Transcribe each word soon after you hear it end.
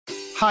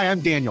Hi,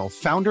 I'm Daniel,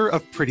 founder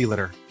of Pretty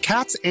Litter.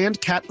 Cats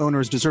and cat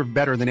owners deserve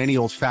better than any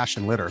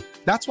old-fashioned litter.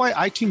 That's why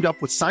I teamed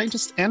up with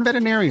scientists and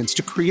veterinarians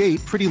to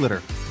create Pretty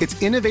Litter.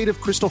 Its innovative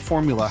crystal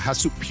formula has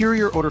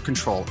superior odor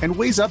control and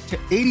weighs up to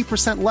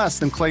 80% less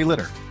than clay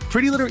litter.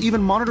 Pretty Litter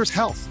even monitors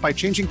health by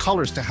changing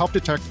colors to help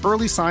detect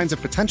early signs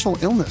of potential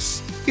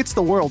illness. It's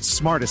the world's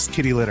smartest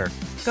kitty litter.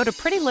 Go to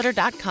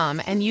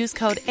prettylitter.com and use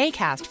code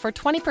ACAST for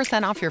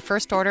 20% off your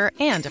first order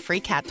and a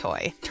free cat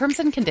toy. Terms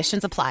and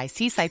conditions apply.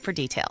 See site for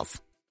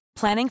details.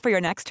 Planning for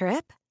your next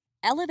trip?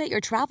 Elevate your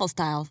travel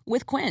style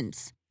with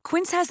Quince.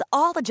 Quince has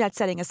all the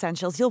jet-setting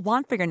essentials you'll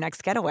want for your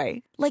next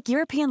getaway, like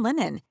European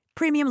linen,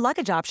 premium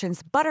luggage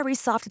options, buttery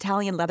soft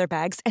Italian leather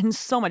bags, and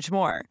so much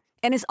more.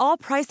 And is all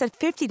priced at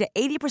 50 to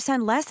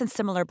 80% less than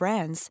similar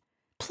brands.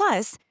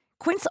 Plus,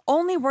 Quince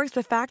only works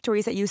with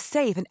factories that use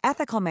safe and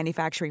ethical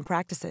manufacturing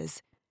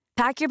practices.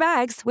 Pack your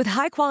bags with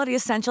high-quality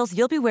essentials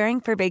you'll be wearing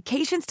for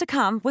vacations to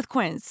come with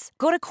Quince.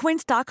 Go to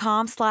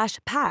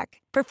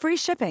quince.com/pack for free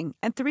shipping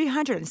and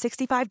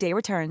 365-day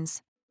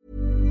returns.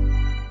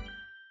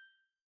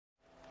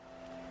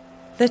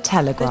 The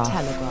Telegraph.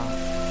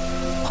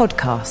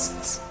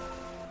 Podcasts.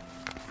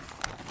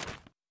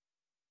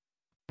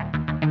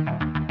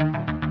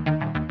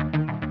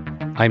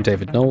 I'm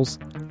David Knowles,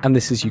 and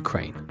this is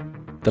Ukraine,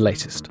 the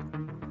latest.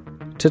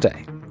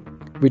 Today,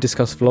 we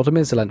discuss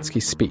Volodymyr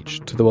Zelensky's speech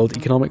to the World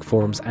Economic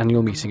Forum's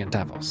annual meeting at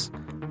Davos,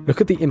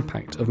 look at the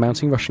impact of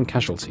mounting Russian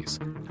casualties,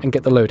 and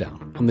get the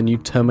lowdown on the new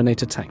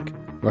Terminator tank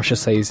Russia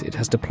says it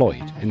has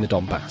deployed in the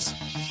Donbass.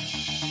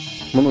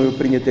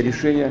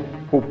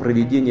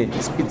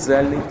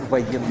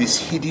 This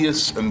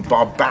hideous and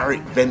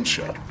barbaric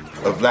venture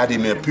of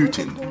Vladimir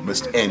Putin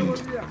must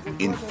end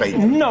in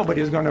failure.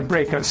 Nobody's going to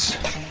break us.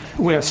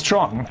 We're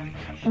strong.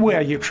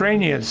 We're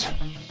Ukrainians.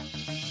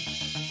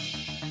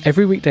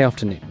 Every weekday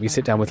afternoon, we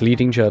sit down with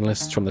leading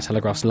journalists from the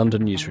Telegraph's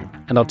London newsroom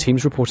and our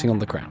teams reporting on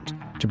the ground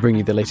to bring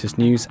you the latest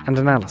news and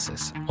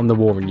analysis on the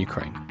war in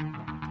Ukraine.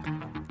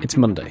 It's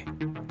Monday,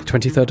 the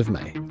 23rd of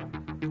May,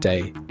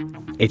 day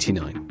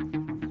 89.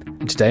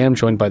 And today I'm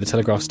joined by the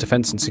Telegraph's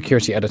Defence and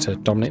Security Editor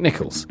Dominic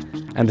Nicholls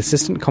and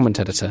Assistant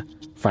Comment Editor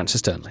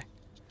Francis Durnley.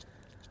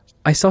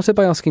 I started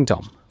by asking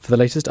Dom for the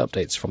latest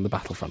updates from the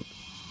battlefront.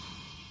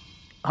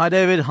 Hi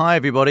David, hi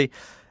everybody.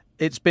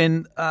 It's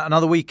been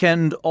another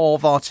weekend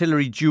of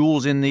artillery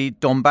duels in the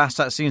Donbass.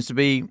 That seems to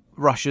be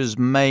Russia's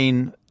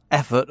main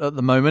effort at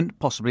the moment,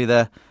 possibly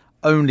their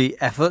only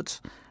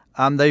effort.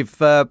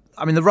 The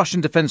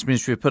Russian Defence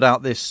Ministry have put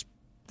out this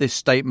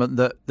statement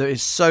that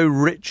is so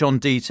rich on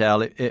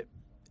detail. It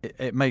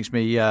makes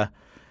me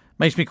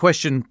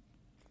question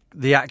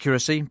the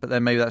accuracy, but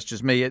then maybe that's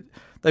just me.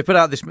 They put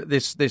out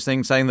this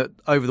thing saying that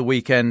over the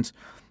weekend,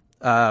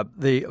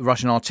 the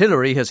Russian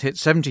artillery has hit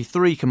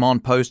 73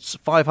 command posts,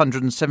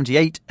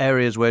 578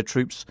 areas where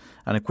troops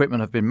and equipment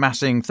have been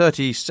massing,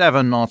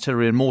 37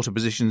 artillery and mortar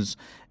positions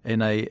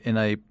in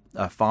a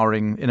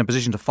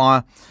position to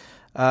fire,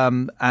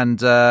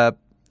 and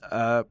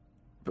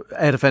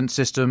air defence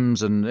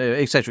systems, and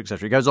etc.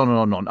 etc. It goes on and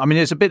on and on. I mean,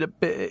 it's a bit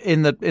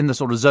in the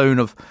sort of zone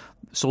of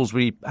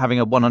Salisbury having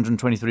a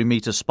 123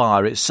 metre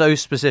spire. It's so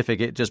specific,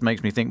 it just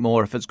makes me think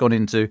more if it's gone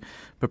into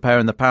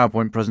preparing the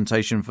PowerPoint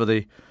presentation for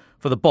the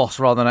boss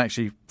rather than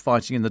actually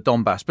fighting in the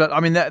Donbass. But I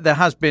mean, there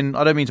has been.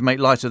 I don't mean to make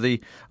light of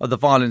the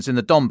violence in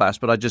the Donbass,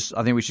 but I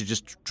think we should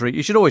just treat.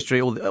 You should always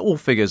treat all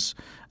figures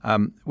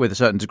with a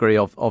certain degree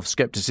of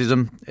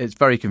scepticism. It's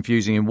very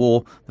confusing in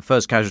war. The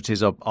first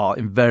casualties are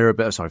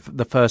invariably.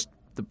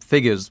 The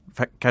figures,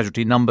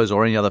 casualty numbers,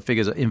 or any other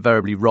figures are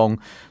invariably wrong.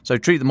 So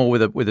treat them all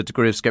with a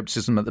degree of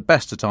scepticism at the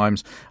best of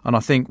times. And I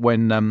think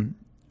when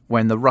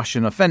the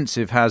Russian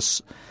offensive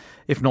has,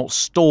 if not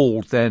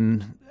stalled,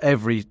 then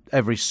every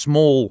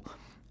small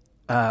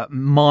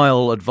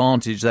mile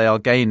advantage they are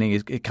gaining,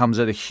 it comes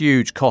at a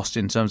huge cost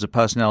in terms of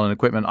personnel and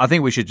equipment. I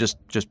think we should just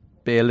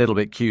be a little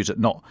bit cute at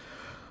not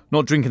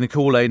drinking the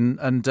Kool-Aid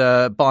and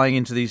buying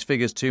into these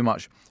figures too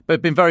much. But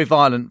it's been very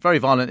violent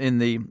in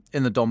the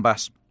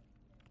Donbass.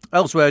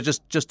 Elsewhere,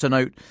 just to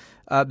note,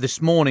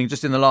 this morning,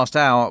 just in the last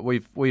hour,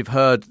 we've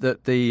heard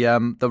that the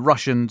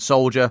Russian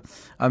soldier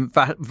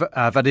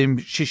Vadim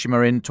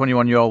Shishimarin,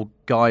 21-year-old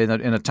guy in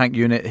a tank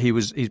unit,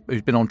 he's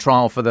been on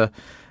trial for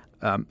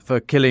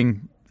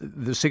killing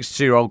the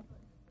 62-year-old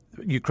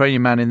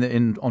Ukrainian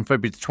man on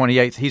February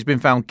 28th. He's been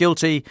found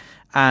guilty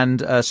and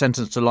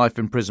sentenced to life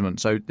imprisonment.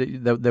 So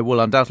there will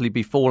undoubtedly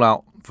be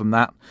fallout from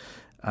that.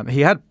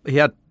 He had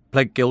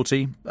pled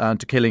guilty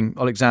to killing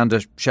Alexander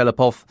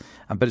Shelepov,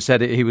 but it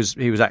said he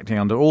was acting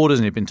under orders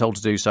and he'd been told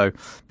to do so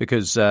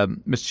because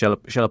Mr.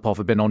 Shelepov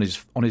had been on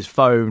his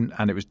phone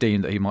and it was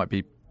deemed that he might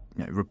be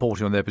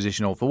reporting on their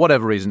position or for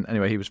whatever reason.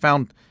 Anyway, he was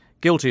found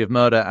guilty of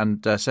murder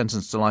and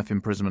sentenced to life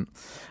imprisonment.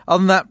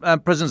 Other than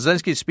that, President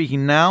Zelensky is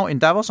speaking now in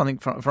Davos. I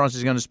think Francis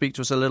is going to speak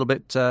to us a little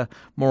bit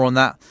more on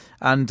that.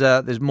 And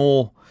there's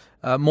more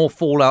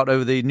fallout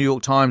over the New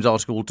York Times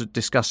article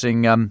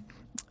discussing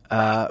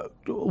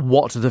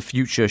what the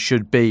future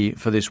should be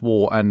for this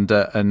war and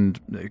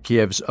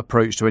Kiev's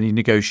approach to any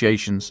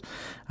negotiations.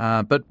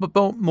 But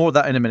more of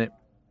that in a minute.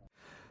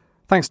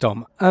 Thanks,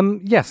 Dom.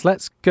 Yes,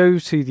 let's go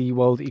to the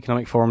World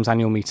Economic Forum's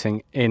annual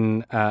meeting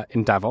in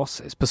Davos.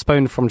 It's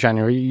postponed from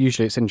January.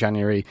 Usually it's in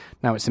January.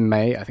 Now it's in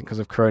May, I think, because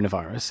of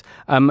coronavirus.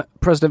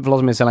 President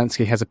Volodymyr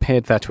Zelensky has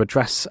appeared there to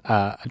address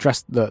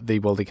the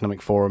World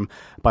Economic Forum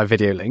by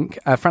video link.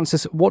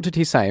 Francis, what did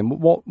he say? And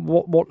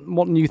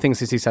what new things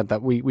has he said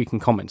that we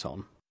can comment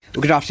on?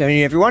 Well, good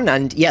afternoon, everyone.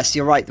 And yes,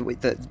 you're right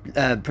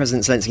that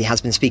President Zelensky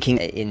has been speaking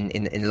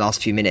in the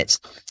last few minutes.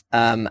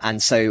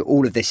 And so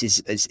all of this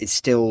is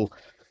still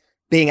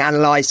being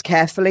analysed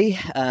carefully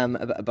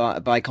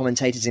by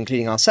commentators,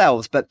 including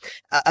ourselves. But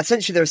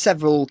essentially, there are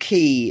several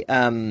key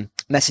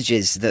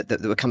messages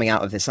that were coming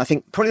out of this. I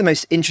think probably the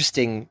most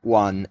interesting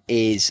one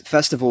is,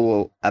 first of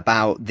all,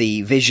 about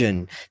the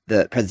vision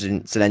that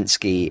President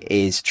Zelensky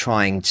is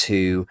trying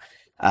to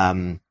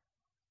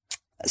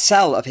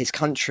sell of his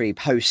country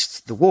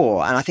post the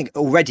war. And I think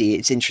already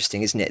it's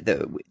interesting, isn't it,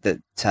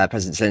 that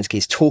President Zelensky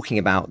is talking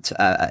about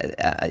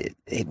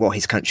what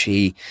his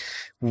country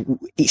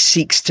it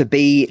seeks to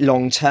be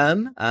long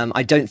term.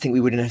 I don't think we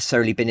would have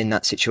necessarily been in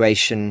that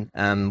situation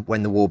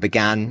when the war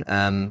began.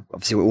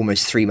 Obviously, we're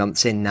almost 3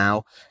 months in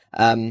now.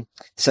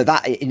 So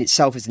that in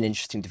itself is an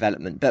interesting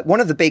development. But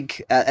one of the big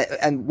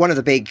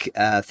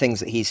things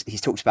that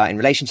he's talked about in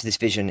relation to this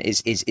vision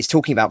is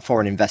talking about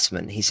foreign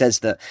investment. He says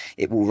that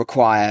it will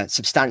require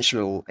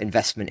substantial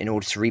investment in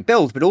order to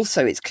rebuild, but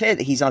also it's clear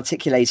that he's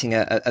articulating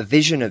a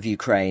vision of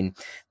Ukraine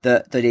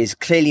that is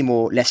clearly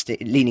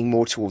leaning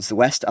more towards the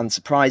West,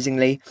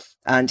 unsurprisingly.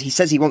 And he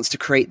says he wants to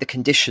create the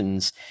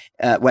conditions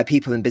where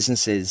people and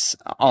businesses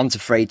aren't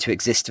afraid to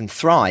exist and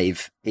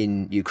thrive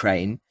in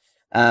Ukraine.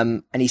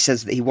 And he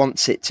says that he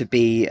wants it to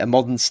be a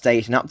modern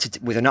state and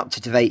with an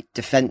up-to-date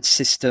defence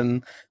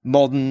system,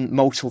 modern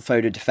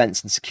multifold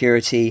defence and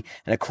security,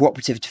 and a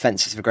cooperative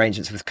defence system of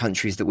arrangements with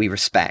countries that we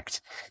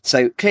respect.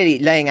 So clearly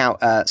laying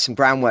out some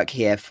groundwork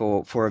here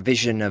for a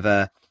vision of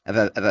a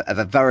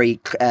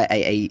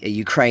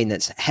Ukraine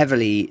that's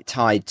heavily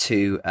tied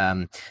to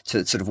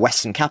sort of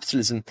Western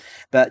capitalism,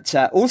 but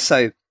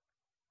also,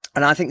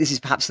 and I think this is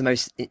perhaps the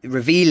most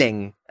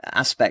revealing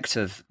aspect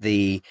of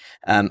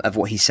of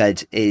what he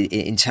said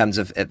in terms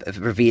of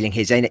revealing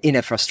his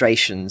inner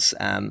frustrations,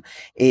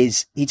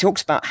 is he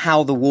talks about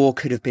how the war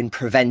could have been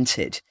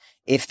prevented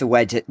if the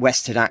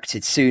West had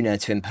acted sooner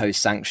to impose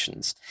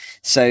sanctions.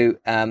 So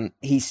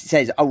he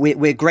says,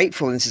 we're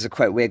grateful, and this is a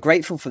quote, we're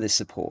grateful for this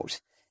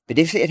support. But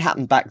if it had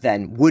happened back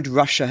then, would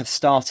Russia have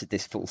started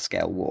this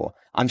full-scale war?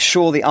 I'm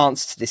sure the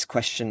answer to this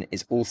question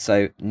is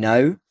also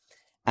no.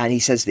 And he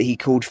says that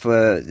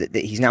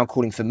he's now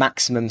calling for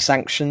maximum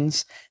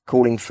sanctions,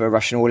 calling for a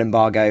Russian oil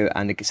embargo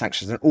and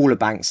sanctions on all the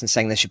banks, and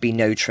saying there should be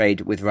no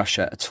trade with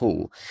Russia at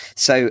all.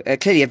 So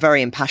clearly a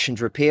very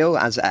impassioned appeal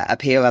as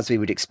we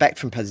would expect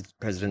from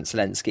President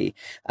Zelensky.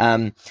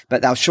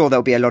 But I'm sure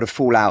there'll be a lot of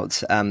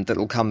fallout that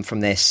will come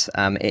from this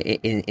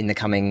in the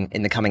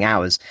coming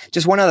hours.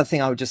 Just one other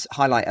thing I would just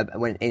highlight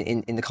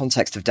in the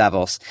context of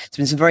Davos. There's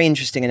been some very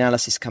interesting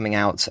analysis coming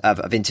out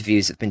of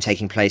interviews that have been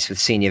taking place with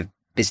senior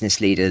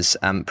business leaders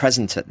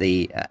present at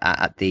the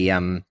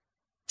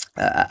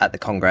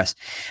Congress,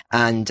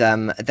 and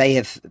they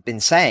have been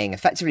saying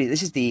effectively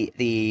this is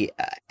the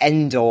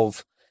end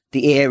of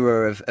the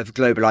era of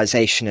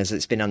globalization as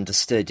it's been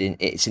understood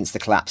since the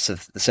collapse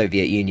of the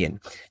Soviet Union.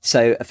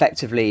 So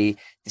effectively,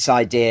 this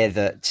idea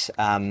that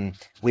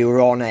we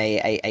were on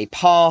a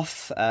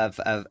path of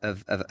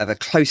a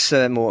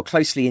closer, more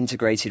closely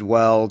integrated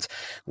world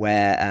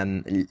where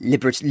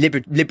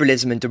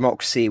liberalism and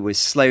democracy was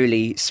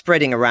slowly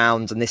spreading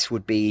around, and this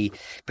would be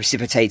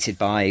precipitated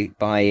by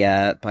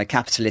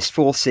capitalist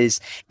forces,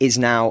 is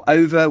now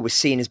over. Was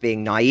seen as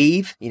being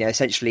naive.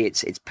 Essentially,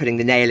 it's putting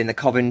the nail in the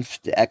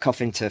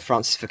coffin to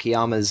Francis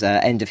Fukuyama's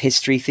end of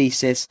history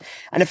thesis,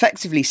 and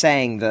effectively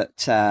saying that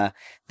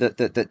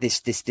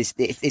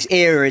this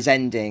era is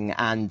ending,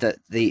 and that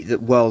the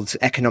world's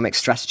economic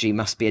strategy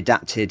must be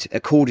adapted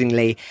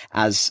accordingly,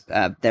 as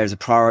there's a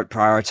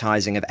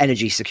prioritizing of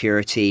energy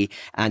security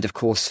and, of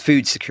course,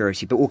 food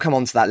security. But we'll come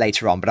on to that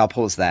later on. But I'll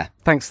pause there.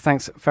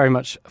 Thanks very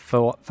much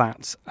for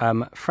that,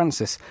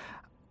 Francis.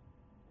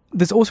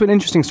 There's also an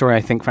interesting story,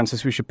 I think,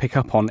 Francis, we should pick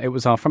up on. It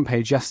was our front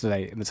page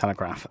yesterday in the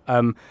Telegraph.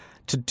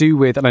 To do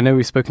with, and I know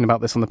we've spoken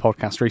about this on the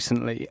podcast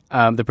recently,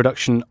 the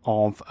production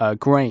of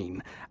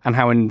grain, and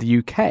how in the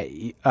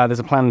UK there's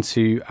a plan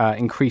to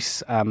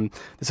increase the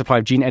supply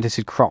of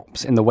gene-edited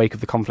crops in the wake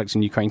of the conflict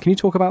in Ukraine. Can you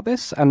talk about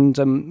this, and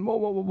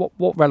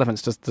what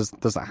relevance does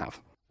that have?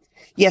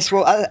 Yes,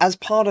 well, as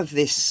part of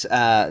this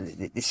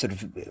sort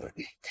of,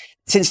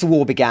 since the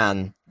war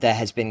began, there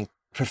has been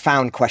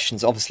profound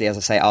questions, obviously, as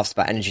I say, asked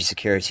about energy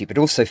security, but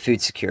also food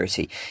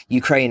security.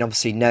 Ukraine,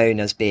 obviously known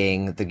as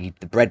being the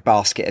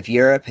breadbasket of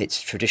Europe,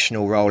 its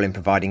traditional role in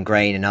providing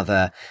grain and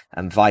other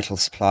vital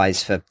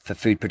supplies for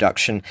food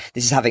production.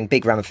 This is having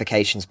big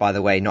ramifications, by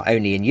the way, not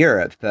only in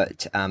Europe,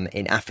 but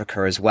in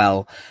Africa as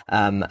well,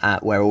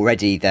 where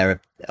already there are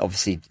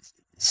obviously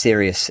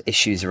serious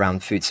issues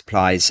around food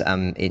supplies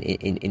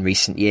in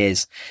recent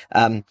years.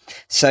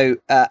 So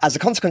as a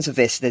consequence of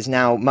this, there's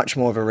now much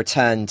more of a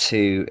return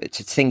to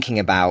thinking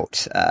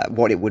about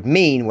what it would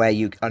mean where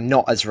you are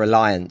not as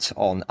reliant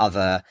on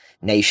other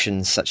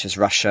nations such as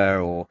Russia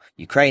or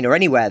Ukraine or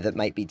anywhere that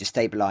might be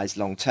destabilized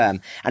long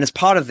term. And as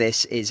part of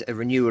this is a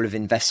renewal of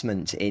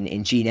investment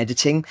in gene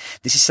editing.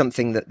 This is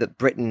something that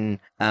Britain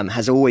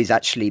has always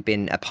actually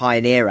been a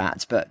pioneer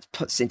at, but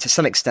puts into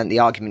some extent the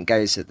argument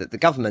goes that the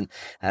government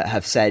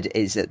have said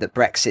is that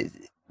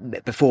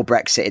before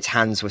Brexit, its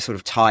hands were sort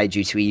of tied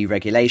due to EU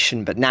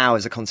regulation. But now,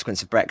 as a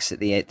consequence of Brexit,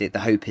 the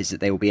hope is that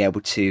they will be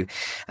able to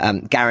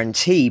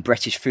guarantee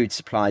British food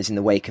supplies in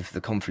the wake of the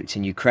conflict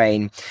in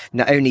Ukraine,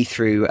 not only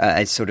through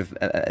a sort of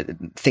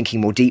thinking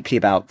more deeply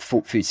about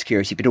food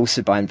security, but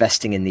also by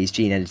investing in these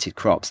gene-edited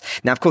crops.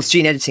 Now, of course,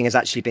 gene editing has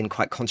actually been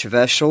quite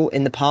controversial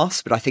in the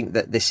past, but I think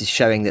that this is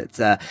showing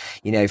that,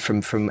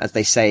 from, as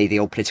they say, the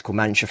old political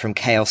mantra, from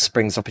chaos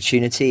springs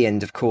opportunity.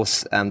 And of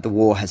course, the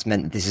war has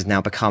meant that this has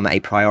now become a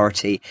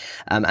priority.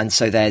 And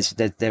so there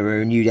are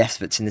renewed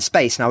efforts in the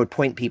space. And I would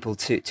point people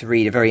to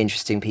read a very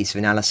interesting piece of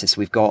analysis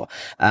we've got.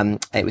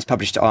 It was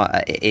published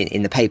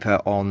in the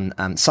paper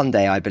on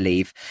Sunday, I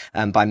believe,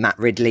 by Matt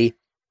Ridley.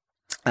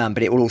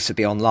 But it will also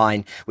be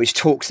online, which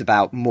talks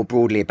about more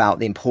broadly about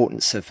the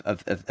importance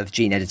of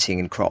gene editing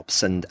in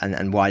crops and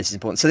why this is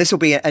important. So this will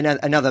be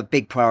another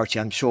big priority,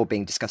 I'm sure,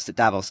 being discussed at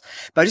Davos.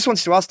 But I just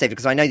wanted to ask David,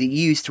 because I know that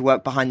you used to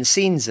work behind the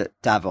scenes at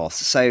Davos.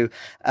 So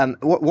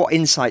what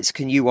insights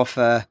can you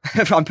offer?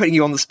 I'm putting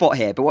you on the spot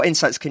here, but what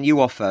insights can you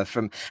offer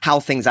from how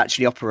things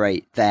actually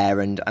operate there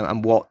and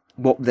what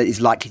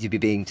is likely to be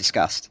being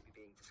discussed?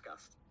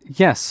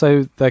 Yes,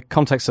 so the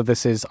context of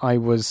this is I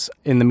was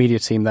in the media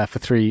team there for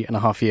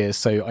 3.5 years,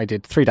 so I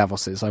did 3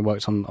 Davoses. I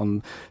worked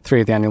on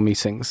 3 of the annual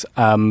meetings,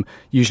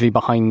 usually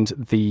behind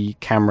the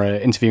camera,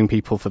 interviewing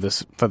people for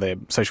the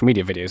social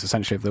media videos,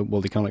 essentially, of the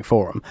World Economic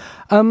Forum.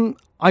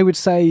 I would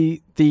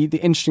say the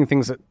interesting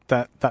things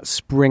that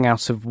spring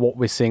out of what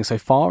we're seeing so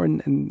far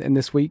in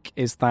this week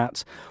is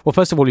that, well,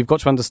 first of all, you've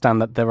got to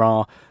understand that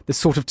there's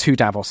sort of 2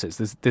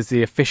 Davoses. There's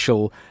the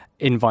official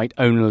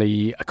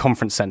invite-only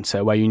conference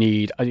centre where you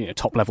need a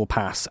top-level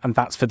pass, and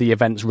that's for the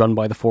events run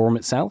by the forum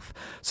itself.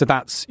 So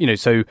that's,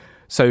 so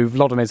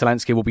Volodymyr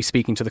Zelensky will be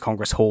speaking to the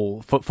Congress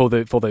Hall for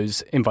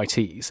those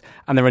invitees,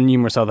 and there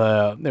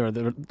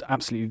are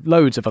absolutely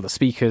loads of other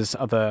speakers,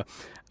 other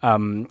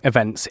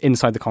events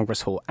inside the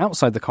Congress Hall.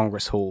 Outside the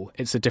Congress Hall,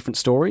 it's a different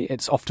story.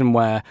 It's often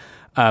where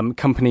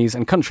companies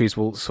and countries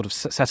will sort of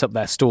set up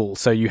their stalls.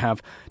 So you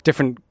have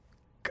different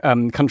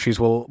countries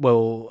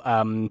will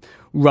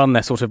run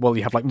their sort of, well,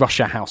 you have like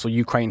Russia House or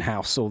Ukraine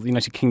House, or the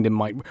United Kingdom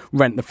might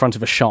rent the front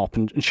of a shop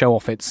and show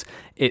off it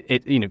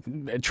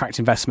attract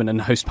investment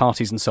and host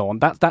parties and so on.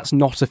 That's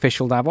not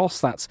official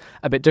Davos. That's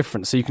a bit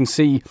different. So you can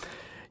see.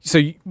 So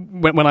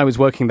when I was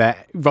working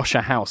there,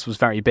 Russia House was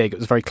very big. It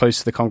was very close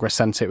to the Congress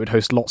Centre. It would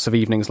host lots of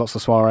evenings, lots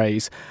of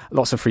soirees,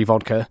 lots of free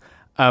vodka.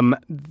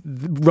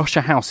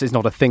 Russia House is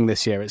not a thing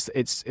this year.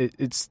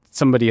 It's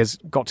somebody has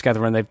got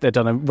together and they've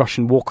done a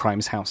Russian war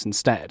crimes house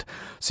instead.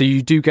 So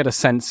you do get a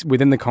sense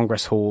within the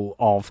Congress Hall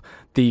of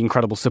the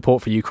incredible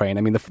support for Ukraine.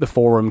 I mean, the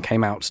forum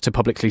came out to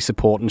publicly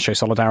support and show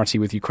solidarity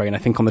with Ukraine, I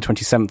think on the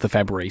 27th of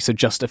February, so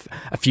just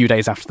a few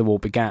days after the war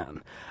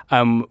began,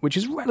 which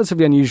is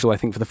relatively unusual, I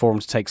think, for the forum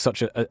to take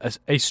such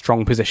a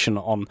strong position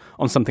on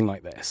something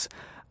like this.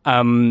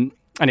 And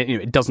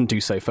it doesn't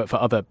do so for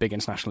other big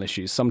international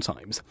issues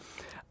sometimes.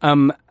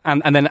 And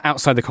then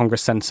outside the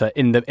Congress Centre,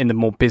 in the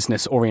more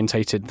business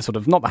orientated, sort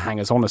of not the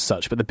hangers on as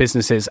such, but the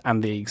businesses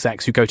and the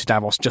execs who go to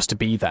Davos just to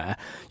be there,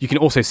 you can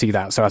also see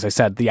that. So as I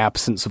said, the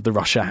absence of the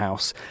Russia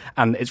House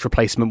and its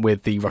replacement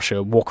with the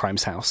Russia War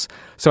Crimes House.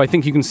 So I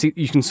think you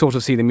can sort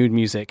of see the mood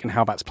music and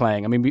how that's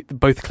playing. I mean,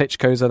 both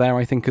Klitschko's are there,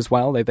 I think, as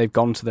well. They've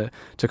gone to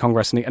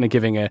Congress and are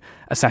giving a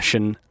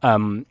session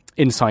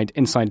inside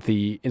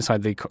the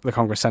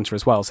Congress Centre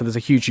as well. So there's a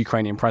huge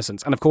Ukrainian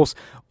presence, and of course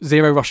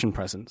zero Russian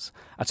presence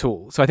at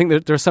all. So I think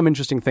that there are some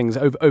interesting things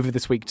over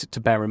this week to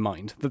bear in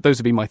mind. Those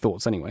would be my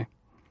thoughts anyway.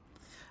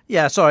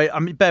 Yeah, sorry, I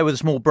mean, bear with a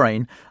small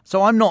brain.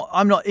 So I'm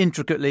not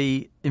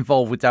intricately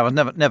involved with Davos.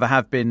 Never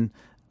have been.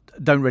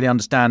 Don't really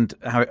understand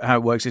how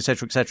it works,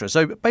 etc., etc.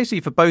 So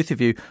basically, for both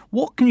of you,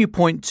 what can you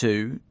point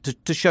to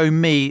show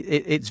me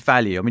its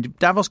value? I mean,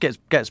 Davos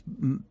gets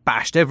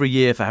bashed every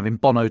year for having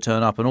Bono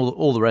turn up and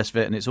all the rest of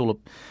it, and it's all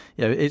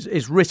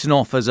it's written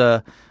off as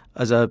a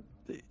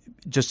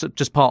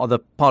just part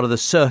of the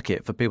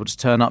circuit for people to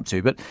turn up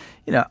to. But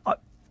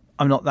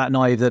I'm not that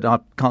naive that I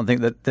can't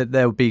think that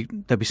there'll be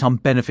some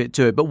benefit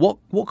to it. But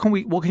what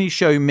can you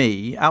show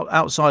me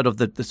outside of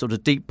the sort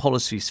of deep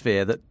policy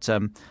sphere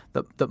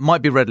that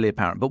might be readily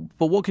apparent?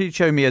 But what can you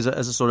show me as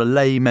a sort of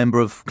lay member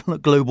of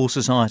global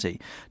society?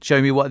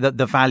 Show me what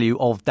the value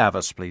of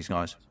Davos, please,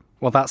 guys.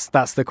 Well,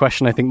 that's the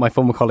question I think my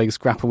former colleagues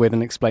grapple with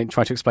and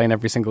try to explain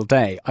every single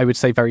day. I would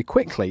say very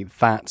quickly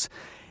that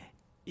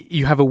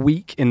you have a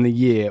week in the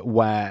year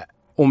where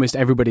almost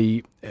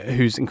everybody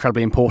who's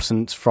incredibly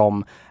important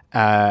from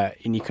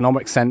in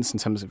economic sense in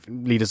terms of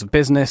leaders of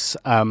business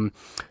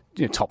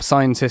top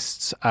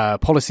scientists,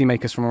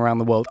 policymakers from around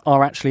the world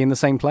are actually in the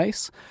same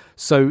place.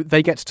 So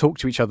they get to talk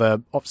to each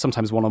other,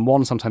 sometimes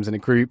one-on-one, sometimes in a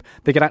group.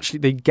 They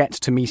get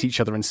to meet each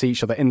other and see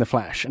each other in the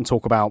flesh and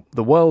talk about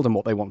the world and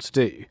what they want to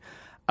do.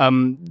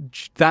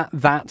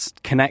 That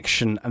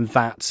connection and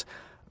that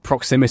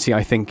proximity,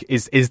 I think,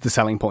 is the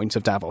selling point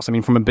of Davos. I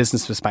mean, from a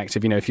business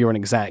perspective, if you're an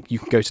exec, you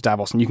can go to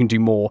Davos and you can do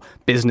more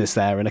business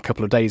there in a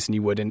couple of days than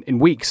you would in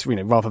weeks,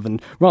 rather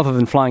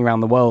than flying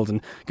around the world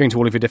and going to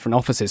all of your different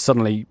offices.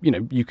 Suddenly,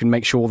 you can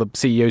make sure the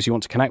CEOs you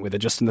want to connect with are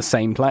just in the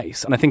same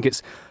place. And I think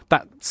it's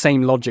that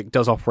same logic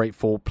does operate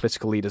for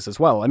political leaders as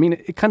well. I mean,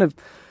 it kind of...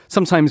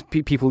 Sometimes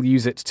people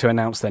use it to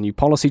announce their new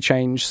policy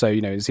change. So,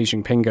 Xi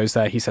Jinping goes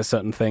there, he says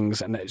certain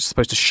things, and it's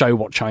supposed to show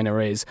what China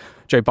is.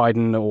 Joe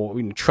Biden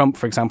or Trump,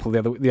 for example,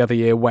 the other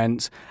year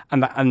went,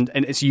 and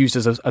it's used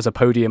as a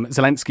podium.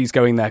 Zelensky's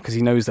going there because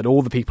he knows that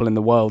all the people in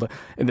the world,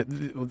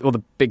 all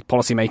the big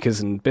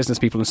policymakers and business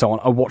people and so on,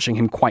 are watching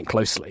him quite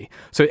closely.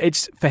 So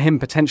it's for him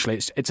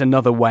potentially, it's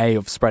another way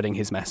of spreading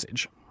his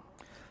message.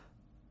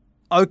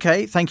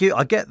 Okay, thank you.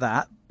 I get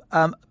that.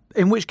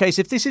 In which case,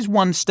 if this is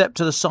one step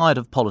to the side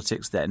of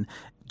politics, then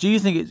do you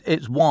think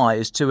it's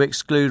wise to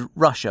exclude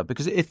Russia?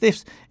 Because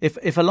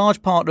if a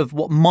large part of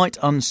what might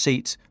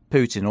unseat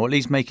Putin, or at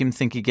least make him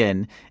think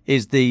again,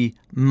 is the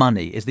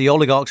money, is the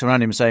oligarchs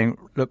around him saying,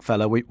 "Look,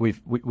 fella,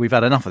 we've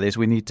had enough of this.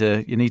 You need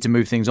to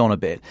move things on a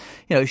bit."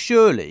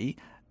 Surely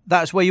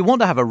that's where you want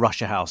to have a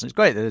Russia house. And it's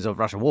great that there's a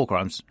Russia war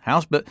crimes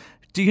house, but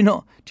do you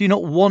not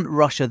want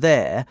Russia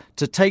there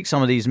to take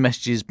some of these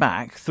messages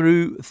back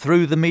through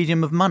the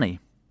medium of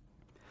money?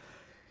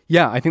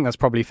 Yeah, I think that's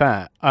probably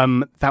fair.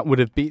 That would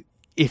have been,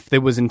 if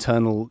there was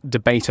internal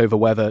debate over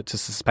whether to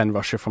suspend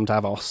Russia from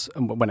Davos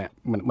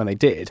when they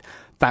did,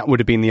 that would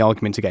have been the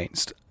argument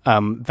against.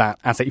 That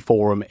as a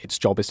forum, its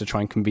job is to try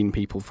and convene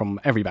people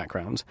from every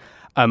background.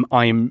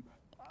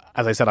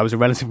 As I said, I was a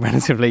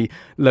relatively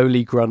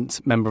lowly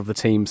grunt member of the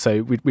team,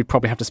 so we'd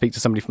probably have to speak to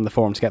somebody from the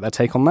forum to get their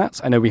take on that.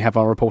 I know we have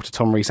our reporter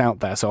Tom Rees out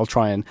there, so I'll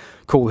try and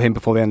call him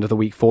before the end of the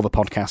week for the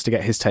podcast to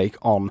get his take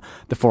on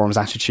the forum's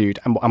attitude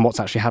and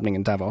what's actually happening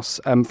in Davos.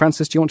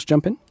 Francis, do you want to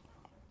jump in?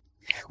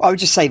 Well, I would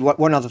just say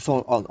one other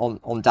thought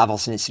on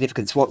Davos and its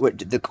significance.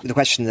 The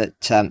question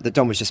that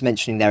Dom was just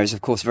mentioning there is, of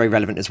course, very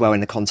relevant as well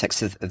in the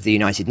context of the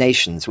United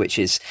Nations, which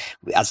is,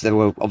 as there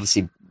were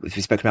obviously, as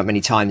we've spoken about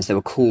many times, there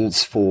were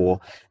calls for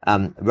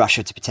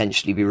Russia to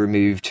potentially be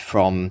removed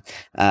from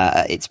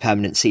its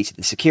permanent seat at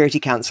the Security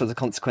Council as a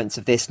consequence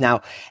of this.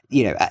 Now,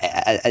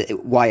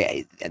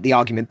 why the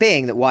argument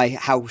being that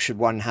how should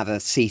one have a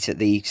seat at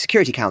the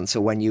Security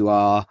Council when you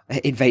are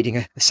invading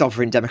a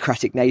sovereign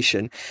democratic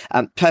nation?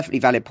 Perfectly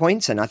valid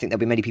point, and I think there'll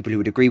be many people who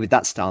would agree with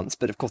that stance.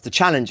 But of course, the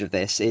challenge of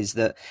this is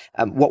that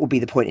what would be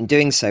the point in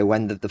doing so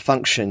when the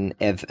function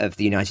of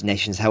the United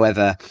Nations,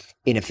 however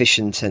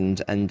inefficient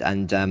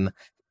and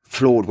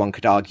flawed one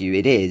could argue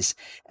it is,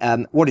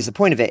 what is the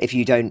point of it if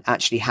you don't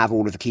actually have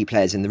all of the key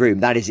players in the room?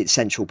 That is its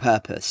central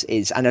purpose.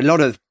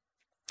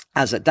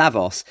 As at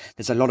Davos,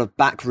 there's a lot of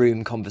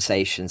backroom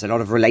conversations, a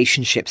lot of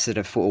relationships that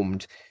are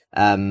formed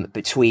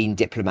between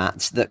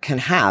diplomats that can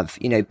have,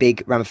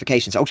 big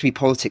ramifications. Ultimately,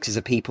 politics is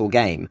a people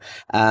game,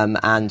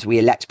 and we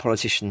elect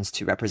politicians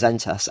to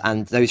represent us.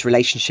 And those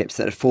relationships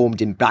that are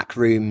formed in back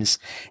rooms,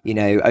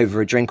 over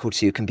a drink or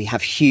two can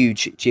have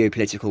huge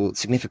geopolitical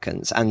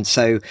significance. And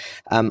so,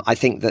 I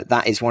think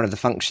that is one of the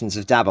functions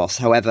of Davos.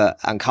 However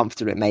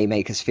uncomfortable it may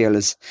make us feel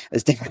as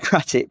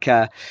democratic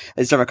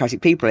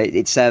people,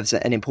 it serves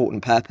an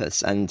important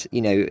purpose. And,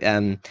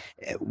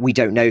 we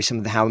don't know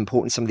how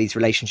important some of these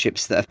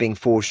relationships that are being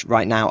forged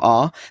right now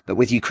are, but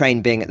with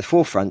Ukraine being at the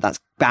forefront,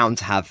 that's bound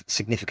to have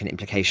significant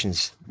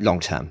implications long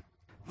term.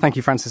 Thank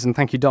you, Francis, and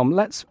thank you, Dom.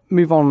 Let's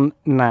move on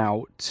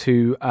now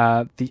to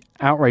the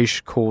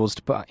outrage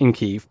caused in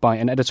Kyiv by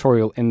an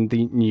editorial in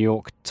the New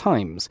York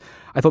Times.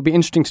 I thought it'd be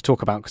interesting to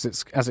talk about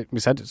because we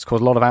said, it's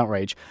caused a lot of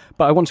outrage,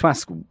 but I want to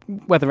ask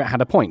whether it had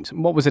a point.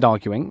 What was it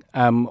arguing?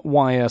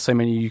 Why are so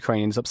many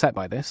Ukrainians upset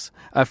by this?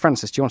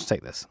 Francis, do you want to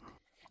take this?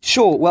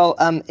 Sure. Well,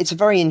 it's a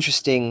very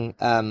interesting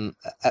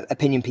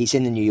opinion piece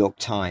in the New York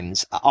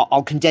Times.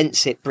 I'll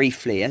condense it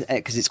briefly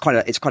because it's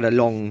quite a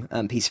long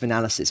piece of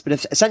analysis.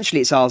 But essentially,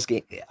 it's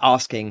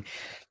asking,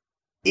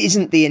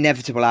 isn't the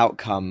inevitable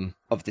outcome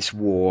of this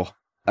war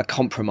a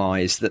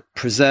compromise that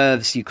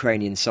preserves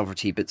Ukrainian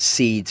sovereignty but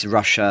cedes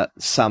Russia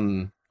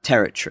some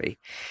territory?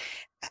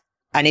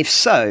 And if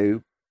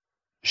so,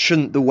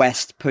 shouldn't the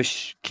West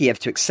push Kiev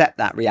to accept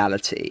that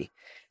reality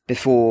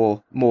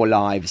before more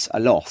lives are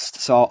lost?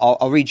 So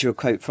I'll read you a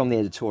quote from the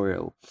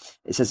editorial.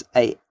 It says,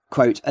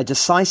 quote, "A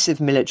decisive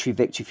military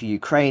victory for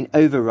Ukraine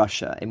over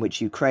Russia, in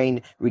which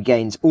Ukraine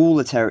regains all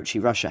the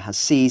territory Russia has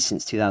seized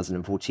since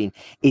 2014,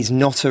 is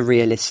not a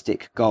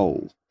realistic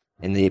goal,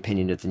 in the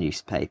opinion of the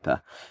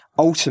newspaper.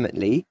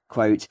 Ultimately,"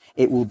 quote,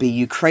 "it will be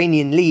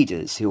Ukrainian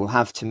leaders who will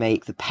have to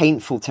make the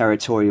painful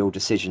territorial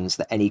decisions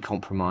that any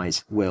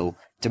compromise will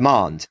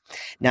demand."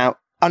 Now,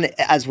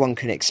 as one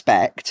can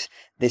expect,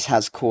 this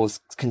has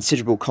caused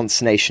considerable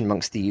consternation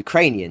amongst the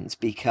Ukrainians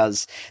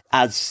because,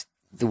 as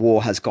the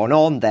war has gone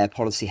on, their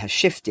policy has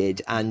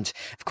shifted. And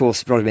of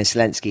course, Volodymyr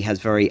Zelensky has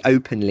very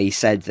openly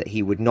said that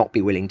he would not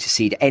be willing to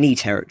cede any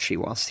territory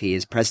whilst he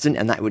is president.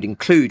 And that would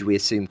include, we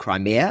assume,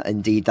 Crimea.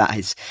 Indeed, that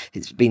has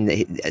been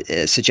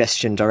a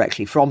suggestion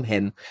directly from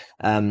him,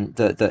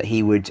 that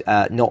he would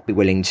not be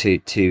willing to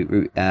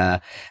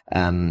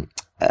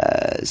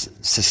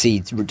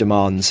secede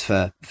demands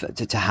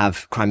to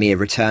have Crimea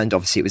returned.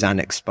 Obviously, it was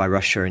annexed by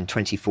Russia in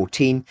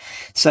 2014.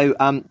 So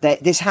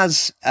this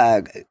has,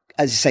 as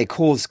you say,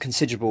 caused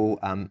considerable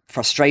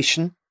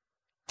frustration.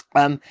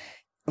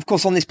 Of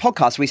course, on this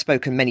podcast, we've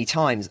spoken many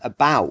times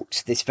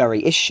about this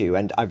very issue.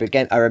 And I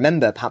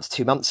remember perhaps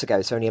 2 months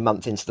ago, so only a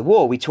month into the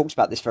war, we talked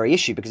about this very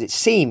issue because it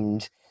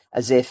seemed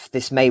as if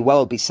this may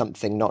well be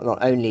something not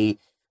only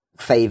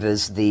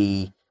favours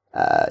the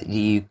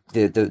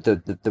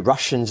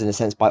Russians in a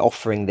sense by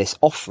offering this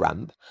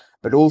off-ramp,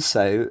 but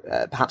also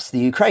perhaps the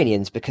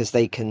Ukrainians, because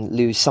they can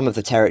lose some of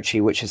the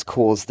territory which has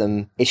caused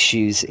them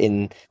issues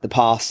in the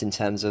past in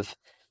terms of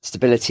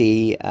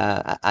stability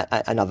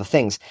and other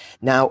things.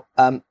 Now,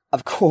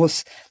 of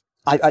course,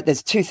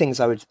 there's two things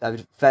I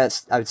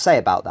would say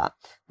about that.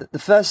 The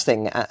first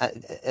thing,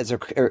 as a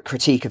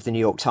critique of the New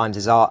York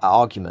Times'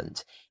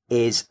 argument,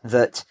 is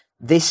that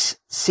this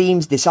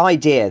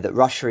idea that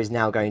Russia is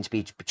now going to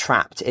be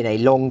trapped in a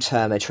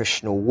long-term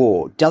attritional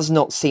war does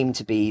not seem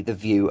to be the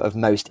view of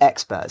most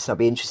experts. I'll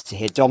be interested to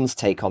hear Dom's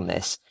take on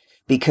this,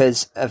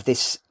 because of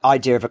this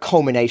idea of a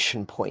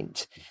culmination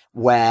point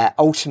where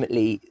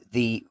ultimately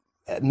the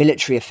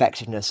military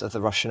effectiveness of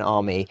the Russian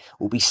army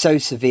will be so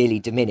severely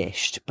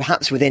diminished,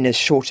 perhaps within as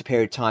short a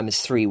period of time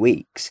as 3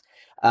 weeks,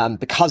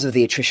 because of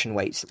the attrition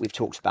rates that we've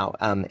talked about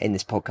in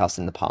this podcast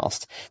in the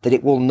past, that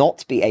it will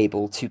not be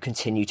able to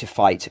continue to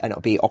fight and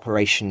be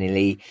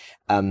operationally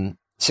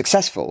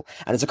successful.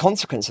 And as a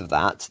consequence of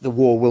that, the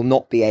war will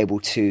not be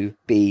able to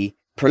be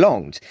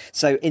prolonged.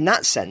 So in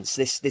that sense,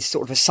 this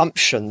sort of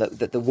assumption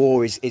that the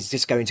war is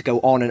just going to go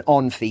on and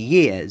on for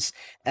years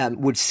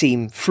would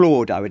seem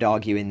flawed, I would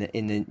argue, in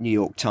the New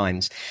York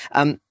Times.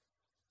 In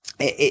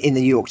the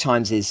New York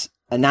Times'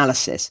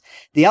 analysis.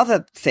 The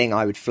other thing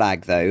I would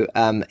flag, though,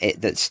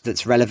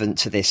 that's relevant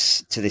to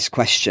this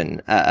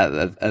question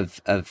of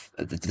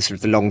the sort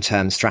of the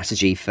long-term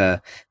strategy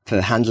for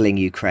handling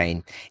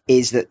Ukraine,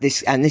 is that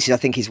this is, I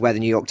think, is where the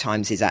New York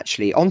Times is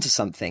actually onto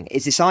something,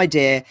 is this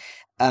idea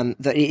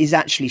that it is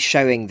actually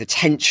showing the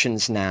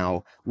tensions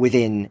now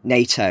within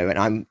NATO.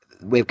 And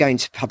we're going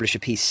to publish a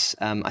piece,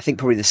 I think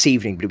probably this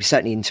evening, but it'll be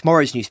certainly in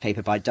tomorrow's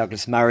newspaper, by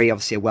Douglas Murray,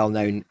 obviously a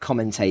well-known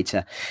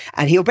commentator.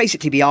 And he'll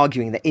basically be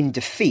arguing that in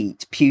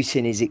defeat,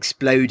 Putin is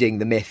exploding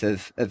the myth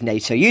of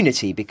NATO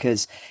unity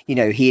because,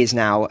 he has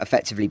now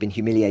effectively been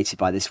humiliated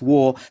by this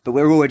war. But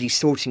we're already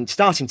starting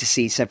to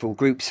see several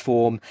groups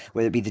form,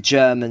 whether it be the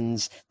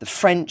Germans, the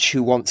French,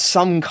 who want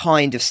some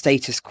kind of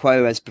status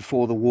quo as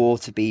before the war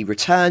to be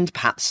returned,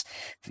 perhaps,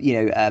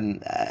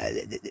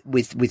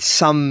 with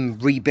some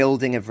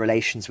rebuilding of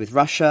relations with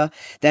Russia.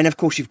 Then, of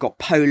course, you've got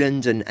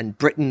Poland and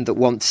Britain that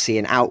want to see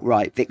an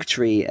outright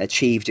victory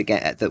achieved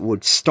again that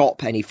would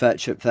stop any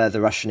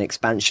further Russian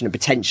expansion and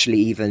potentially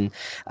even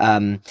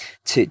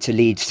to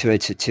lead to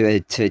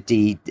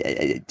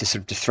sort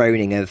of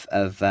dethroning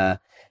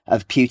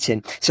of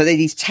Putin. So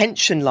these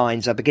tension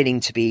lines are beginning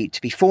to be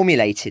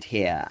formulated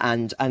here,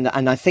 and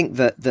I think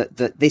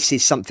that this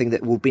is something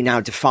that will be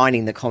now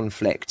defining the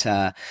conflict.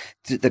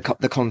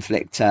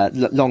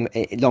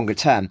 Longer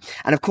term.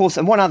 And of course,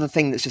 and one other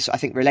thing that's just, I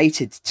think,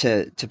 related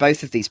to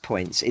both of these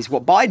points is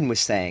what Biden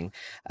was saying.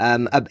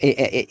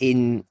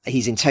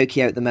 He's in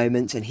Tokyo at the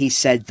moment, and he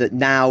said that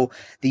now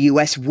the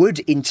US would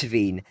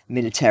intervene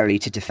militarily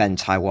to defend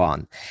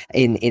Taiwan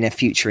in a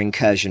future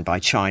incursion by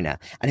China.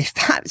 And if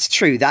that's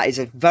true, that is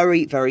a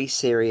very, very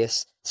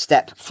serious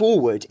step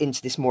forward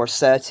into this more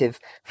assertive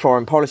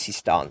foreign policy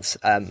stance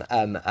than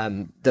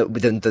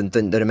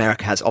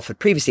America has offered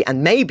previously,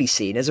 and may be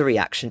seen as a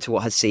reaction to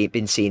what has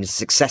been seen as a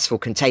successful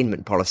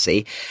containment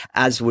policy,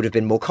 as would have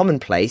been more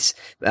commonplace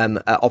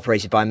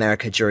operated by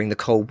America during the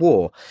Cold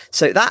War.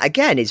 So that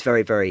again is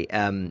very, very,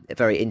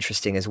 very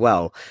interesting as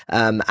well,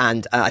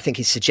 and I think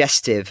is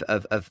suggestive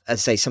of, as I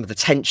say, some of the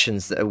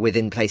tensions that are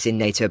within place in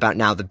NATO about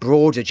now the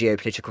broader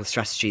geopolitical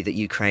strategy that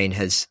Ukraine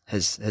is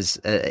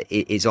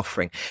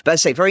offering. But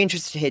as I say, very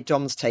interested to hear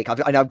Dom's take.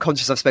 I'm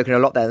conscious I've spoken a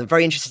lot there. I'm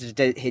very interested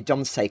to hear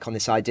Dom's take on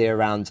this idea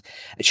around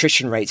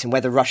attrition rates and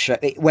whether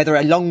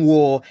a long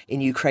war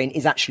in Ukraine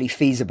is actually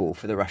feasible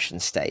for the Russian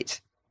state.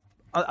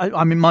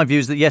 I mean, my view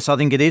is that yes, I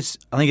think it is.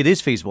 I think it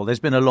is feasible. There's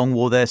been a long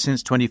war there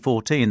since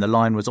 2014. The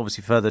line was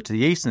obviously further to the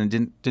east, and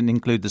it didn't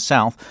include the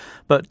south.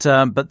 But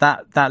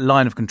that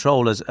line of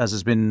control, as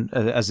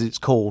it's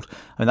called,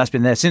 and that's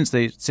been there since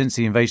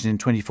the invasion in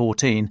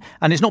 2014,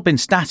 and it's not been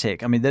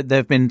static. I mean, there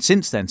have been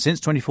since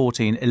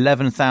 2014,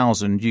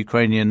 11,000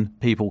 Ukrainian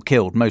people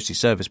killed, mostly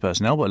service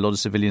personnel, but a lot of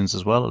civilians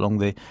as well along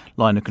the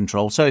line of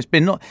control. So it's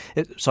been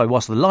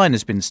whilst the line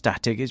has been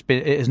static,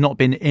 it has not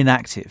been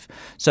inactive.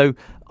 So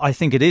I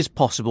think it is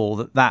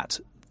possible that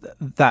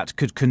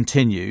could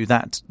continue,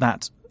 that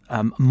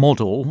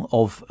model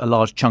of a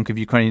large chunk of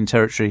Ukrainian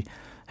territory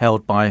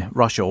held by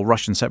Russia or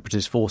Russian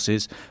separatist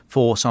forces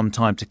for some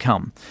time to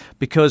come.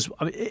 Because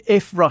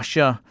if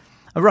Russia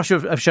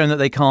have shown that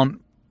they can't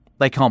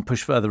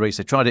push further east.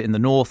 They tried it in the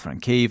north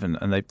around Kyiv,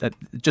 and they've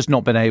just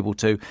not been able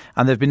to.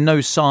 And there have been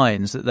no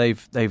signs that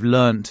they've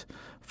learnt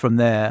from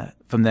their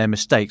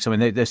mistakes. I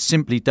mean, they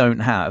simply don't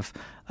have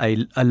a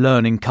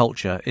learning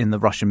culture in the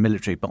Russian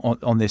military. But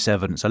on this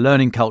evidence, a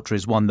learning culture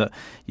is one that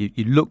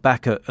you look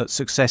back at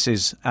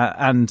successes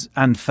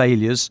and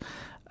failures.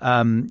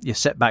 Your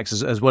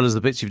setbacks as well as the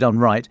bits you've done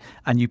right,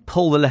 and you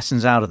pull the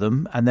lessons out of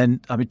them. And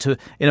then,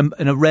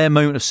 in a rare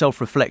moment of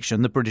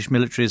self-reflection, the British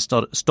military has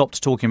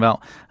stopped talking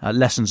about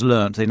lessons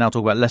learned. They now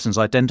talk about lessons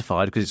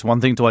identified, because it's one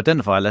thing to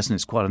identify a lesson,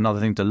 it's quite another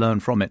thing to learn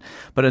from it.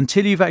 But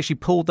until you've actually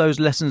pulled those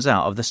lessons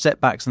out of the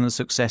setbacks and the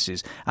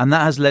successes, and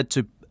that has led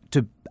to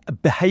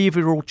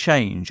behavioural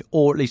change,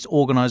 or at least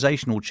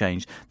organisational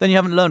change, then you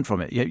haven't learned from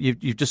it.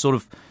 You've just sort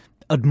of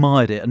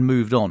admired it and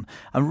moved on.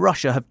 And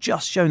Russia have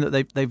just shown that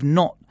they've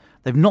not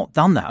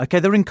done that.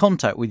 Okay, they're in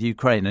contact with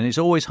Ukraine, and it's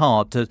always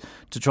hard to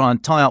try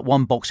and tie up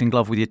one boxing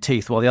glove with your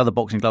teeth while the other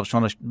boxing glove's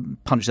trying to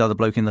punch the other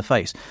bloke in the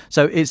face.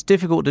 So it's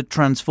difficult to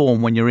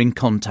transform when you're in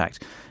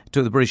contact. It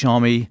took the British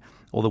Army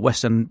or the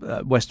Western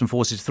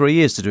forces 3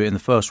 years to do it in the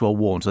First World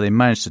War, and so they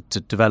managed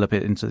to develop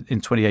it in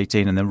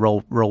 2018 and then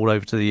roll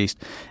over to the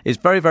east. It's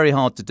very, very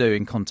hard to do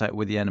in contact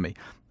with the enemy.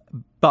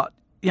 But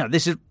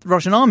this is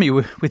Russian army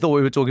we thought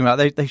we were talking about.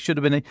 They should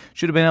have been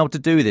able to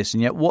do this,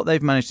 and yet what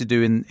they've managed to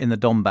do in the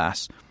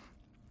Donbass,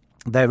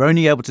 they're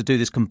only able to do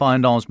this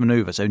combined arms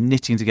manoeuvre, so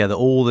knitting together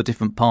all the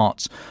different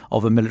parts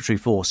of a military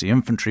force, the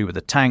infantry with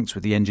the tanks,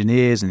 with the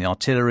engineers and the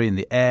artillery and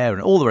the air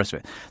and all the rest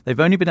of it. They've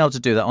only been able to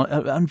do that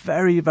on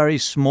very, very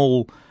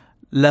small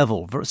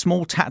level,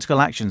 small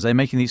tactical actions. They're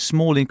making these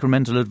small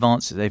incremental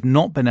advances. They've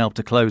not been able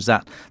to close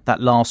that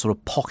last sort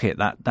of pocket,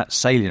 that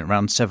salient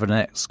around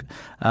Severodonetsk.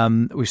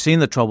 We've seen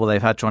the trouble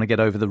they've had trying to get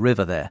over the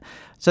river there.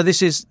 So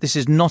this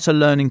is not a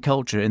learning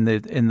culture in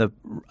the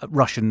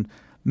Russian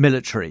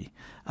military.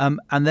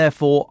 And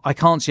therefore, I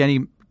can't see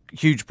any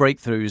huge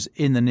breakthroughs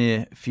in the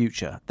near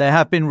future. There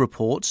have been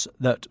reports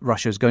that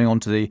Russia is going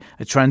on to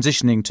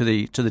transitioning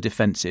to the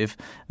defensive.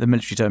 The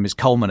military term is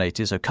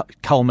culminated. So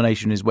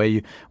culmination is where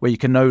you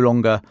can no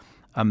longer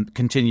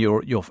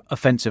continue your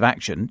offensive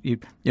action.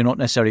 You're not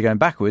necessarily going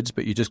backwards,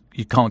 but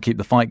you can't keep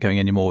the fight going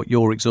anymore.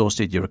 You're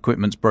exhausted, your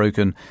equipment's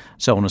broken,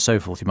 so on and so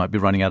forth. You might be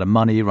running out of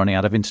money, running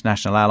out of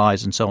international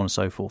allies, and so on and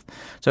so forth.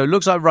 So it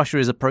looks like Russia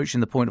is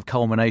approaching the point of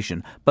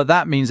culmination, but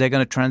that means they're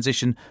going to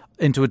transition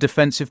into a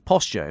defensive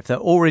posture. If they're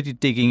already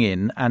digging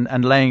in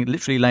and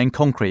literally laying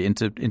concrete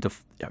into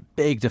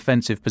big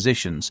defensive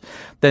positions,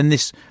 then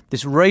this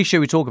ratio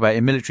we talk about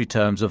in military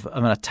terms of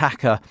an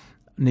attacker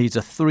needs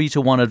a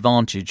 3-to-1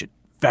 advantage,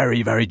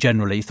 very, very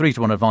generally,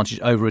 3-to-1 advantage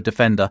over a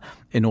defender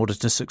in order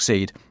to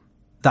succeed.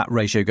 That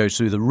ratio goes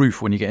through the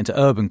roof when you get into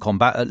urban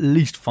combat, at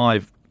least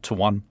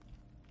 5-to-1.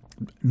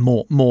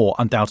 More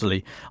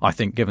undoubtedly, I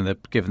think, given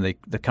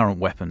the current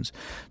weapons.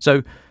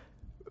 So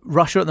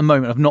Russia at the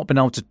moment have not been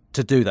able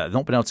to do that. They've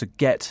not been able to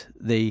get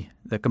the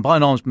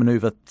combined arms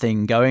manoeuvre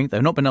thing going.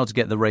 They've not been able to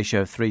get the ratio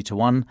of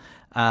 3-to-1,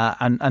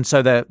 and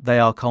so they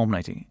are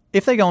culminating.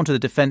 If they go on to the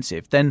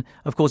defensive, then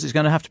of course it's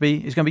going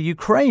to be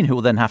Ukraine who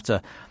will then have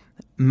to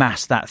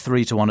mass that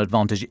 3-to-1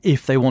 advantage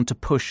if they want to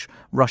push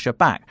Russia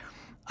back.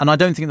 And I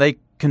don't think they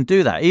can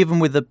do that, even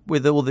with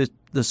all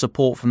the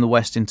support from the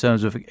West in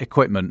terms of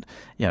equipment.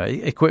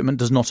 Equipment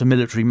does not a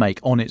military make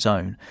on its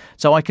own.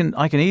 So I can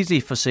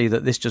easily foresee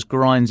that this just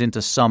grinds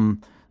into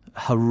some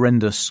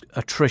horrendous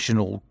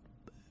attritional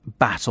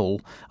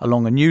battle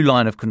along a new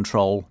line of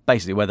control,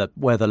 basically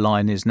where the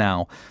line is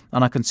now.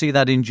 And I can see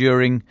that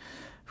enduring,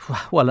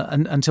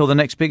 until the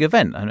next big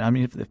event. I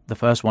mean, if the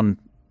first one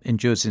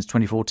endured since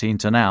 2014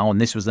 to now, and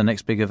this was the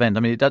next big event.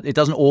 I mean, it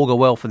doesn't augur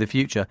well for the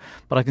future,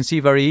 but I can see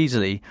very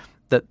easily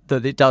that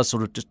it does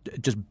sort of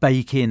just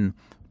bake in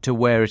to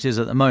where it is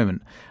at the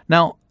moment.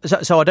 Now,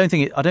 so I don't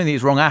think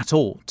it's wrong at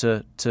all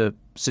to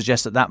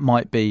suggest that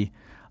might be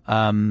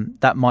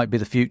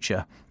the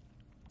future.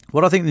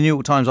 What I think the New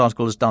York Times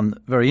article has done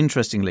very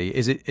interestingly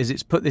is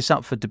it's put this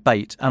up for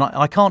debate, and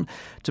I can't,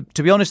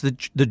 to be honest,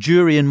 the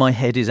jury in my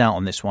head is out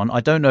on this one. I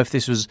don't know if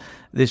this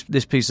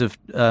piece of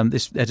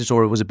this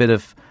editorial was a bit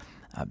of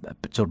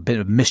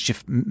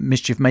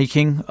mischief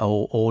making,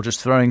 or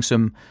just throwing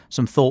some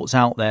thoughts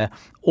out there,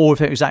 or if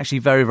it was actually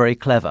very, very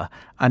clever,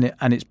 and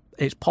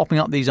it's popping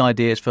up these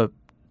ideas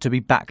to be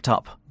backed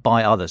up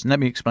by others. And let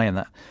me explain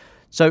that.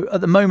 So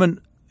at the moment,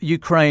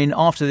 Ukraine,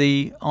 after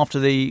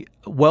the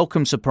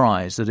welcome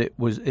surprise that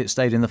it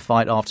stayed in the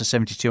fight after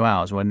 72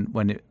 hours,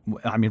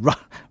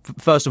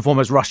 first and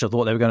foremost, Russia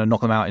thought they were going to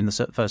knock them out in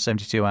the first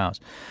 72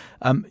 hours.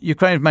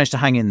 Ukraine have managed to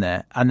hang in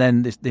there, and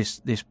then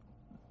this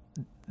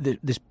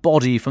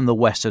body from the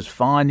West has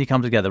finally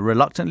come together,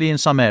 reluctantly in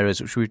some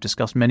areas, which we've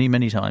discussed many,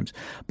 many times.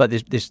 But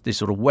this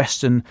sort of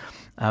Western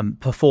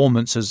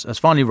performance has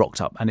finally rocked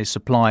up and is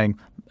supplying,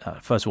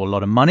 first of all, a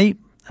lot of money.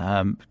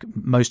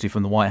 Mostly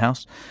from the White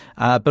House,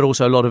 but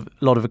also a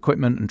lot of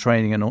equipment and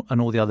training and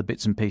all the other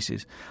bits and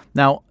pieces.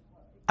 Now,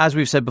 as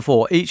we've said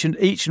before, each and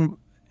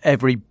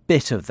every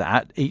bit of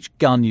that, each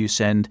gun you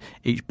send,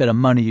 each bit of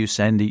money you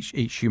send,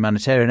 each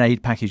humanitarian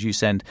aid package you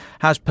send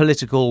has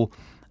political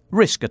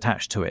risk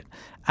attached to it.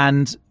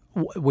 And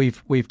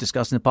we've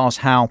discussed in the past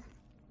how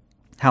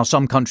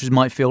some countries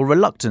might feel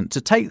reluctant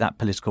to take that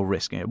political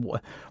risk.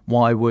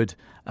 Why would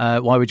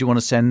you want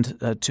to send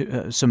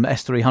some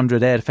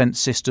S-300 air defence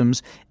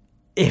systems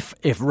if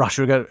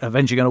Russia are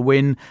eventually going to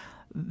win?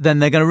 Then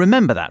they're going to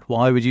remember that.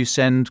 Why would you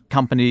send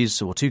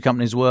companies or 2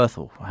 companies worth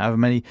or however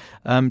many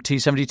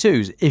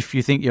T-72s if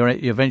you think you're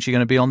eventually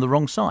going to be on the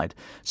wrong side?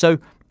 So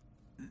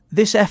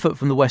this effort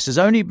from the West has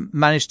only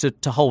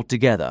managed to hold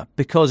together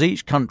because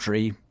each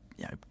country,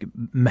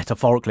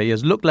 metaphorically,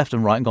 has looked left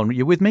and right and gone,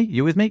 you with me?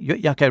 You with me?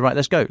 Yeah, okay, right,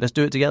 let's go. Let's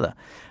do it together.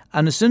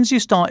 And as soon as you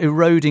start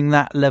eroding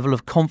that level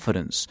of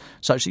confidence,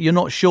 such that you're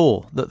not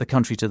sure that the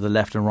country to the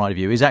left and right of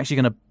you is actually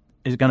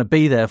going to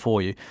be there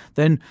for you,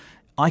 then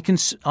I can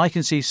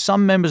see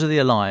some members of the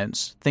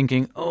alliance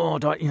thinking, oh,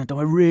 do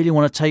I really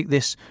want to take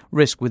this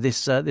risk with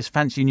this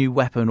fancy new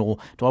weapon, or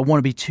do I want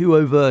to be too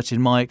overt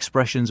in my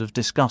expressions of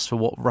disgust for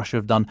what Russia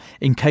have done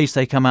in case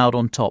they come out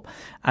on top?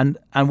 And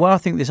where I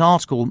think this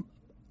article,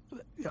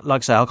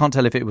 like I say, I can't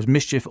tell if it was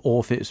mischief or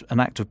if it's an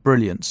act of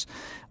brilliance.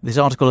 This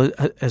article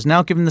has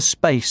now given the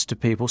space to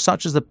people,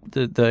 such as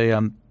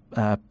the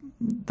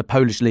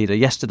Polish leader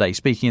yesterday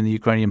speaking in the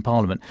Ukrainian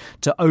parliament,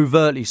 to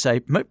overtly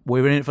say,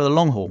 we're in it for the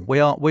long haul. We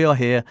are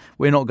here.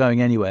 We're not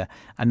going anywhere.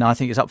 And I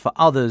think it's up for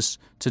others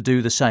to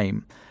do the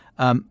same.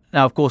 Now,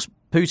 of course,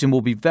 Putin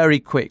will be very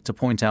quick to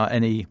point out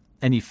any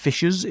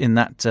fissures in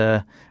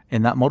that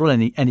model,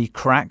 any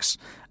cracks.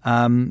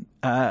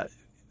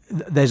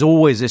 There's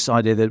always this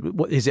idea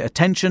that is it a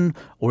tension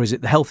or is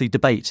it the healthy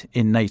debate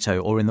in NATO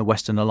or in the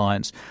Western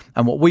alliance?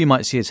 And what we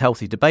might see is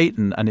healthy debate,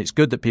 and it's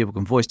good that people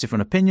can voice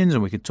different opinions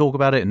and we can talk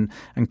about it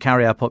and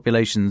carry our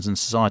populations and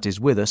societies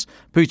with us.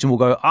 Putin will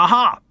go,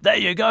 aha, there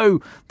you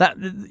go. That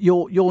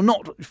you're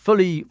not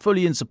fully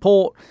in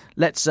support.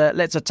 Let's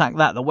attack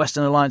that. The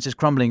Western alliance is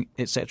crumbling,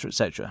 etc.,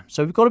 etc.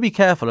 So we've got to be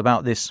careful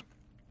about this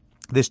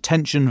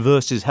tension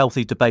versus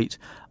healthy debate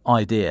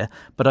idea.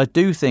 But I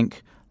do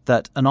think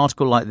that an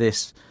article like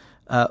this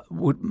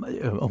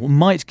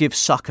might give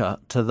succour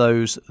to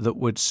those that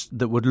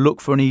would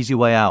look for an easy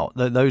way out,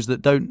 those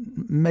that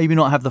don't maybe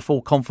not have the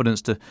full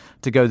confidence to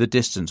go the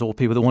distance, or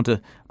people that want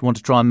to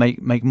try and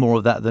make more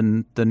of that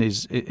than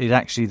is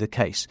actually the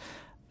case.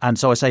 And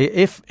so I say,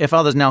 if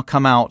others now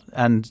come out,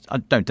 and I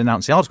don't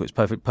denounce the article, it's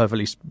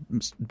perfectly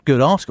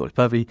good article, it's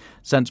perfectly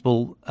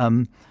sensible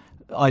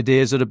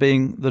ideas that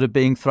are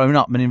being thrown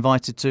up and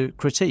invited to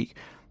critique.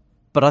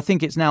 But I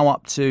think it's now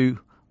up to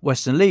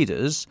Western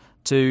leaders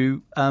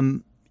to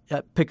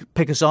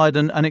pick a side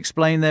and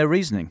explain their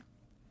reasoning.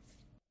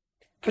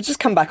 But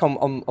just come back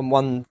on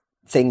one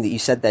thing that you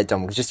said there,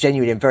 Dom, because just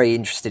genuinely I'm very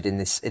interested in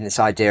this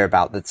idea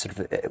about the sort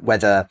of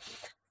whether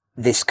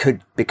this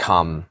could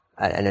become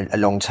a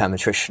long-term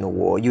attritional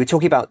war. You were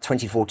talking about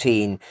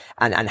 2014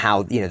 and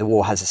how, the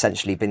war has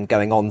essentially been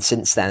going on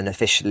since then,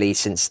 officially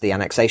since the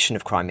annexation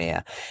of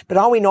Crimea. But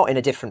are we not in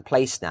a different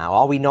place now?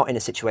 Are we not in a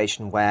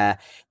situation where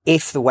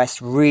if the West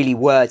really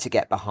were to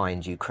get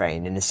behind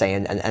Ukraine and say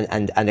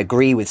and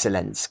agree with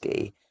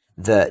Zelensky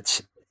that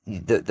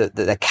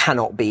there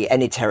cannot be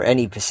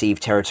any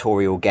perceived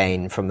territorial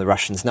gain from the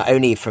Russians, not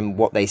only from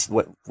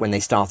when they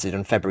started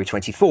on February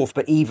 24th,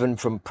 but even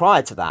from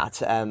prior to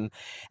that,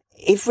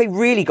 if we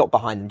really got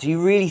behind them, do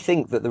you really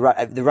think that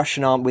the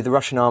Russian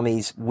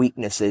army's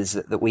weaknesses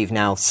that we've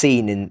now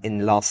seen in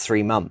the last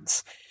 3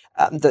 months,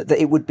 that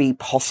it would be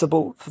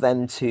possible for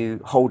them to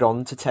hold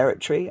on to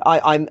territory?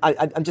 I'm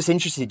just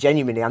interested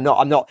genuinely. I'm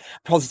not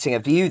positing a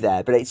view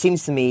there, but it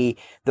seems to me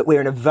that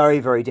we're in a very,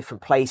 very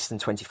different place than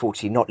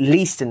 2014, not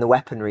least in the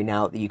weaponry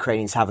now that the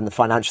Ukrainians have and the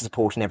financial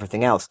support and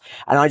everything else.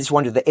 And I just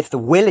wonder that if the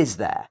will is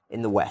there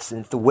in the West,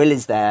 and if the will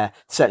is there,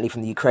 certainly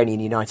from the Ukrainian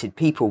United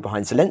people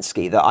behind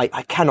Zelensky, that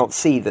I cannot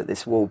see that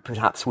this war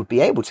perhaps would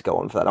be able to go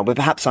on for that long. But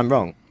perhaps I'm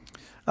wrong.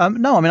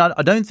 No, I mean,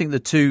 I don't think the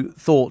two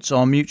thoughts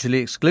are mutually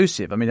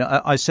exclusive. I mean,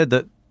 I said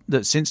that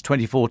since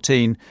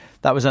 2014,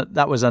 that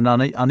was an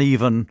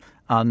uneven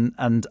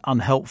and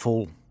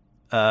unhelpful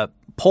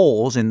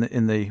pause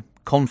in the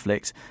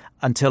conflict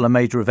until a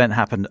major event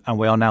happened, and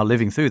we are now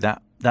living through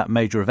that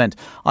major event.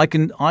 I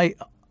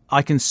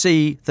can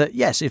see that,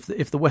 yes,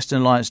 if the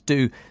Western alliance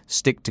do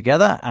stick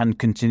together and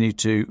continue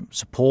to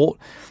support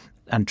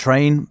and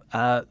train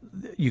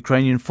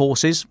Ukrainian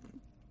forces,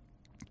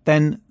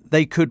 then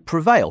they could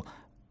prevail.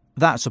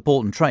 That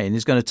support and train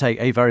is going to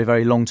take a very,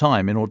 very long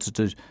time in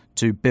order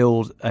to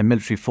build a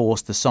military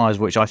force the size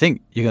which I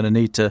think you're going to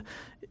need to,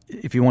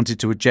 if you wanted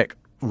to eject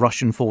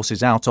Russian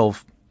forces out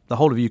of the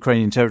whole of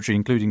Ukrainian territory,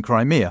 including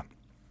Crimea.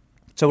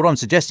 So what I'm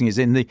suggesting is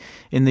in the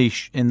I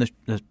mean,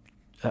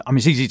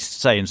 it's easy to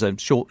say in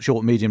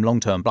short, medium, long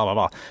term, blah blah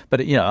blah.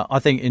 But I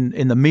think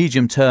in the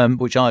medium term,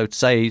 which I would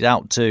say is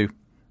out to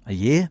a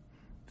year,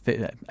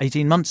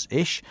 18 months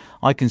ish,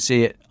 I can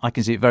see it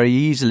very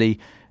easily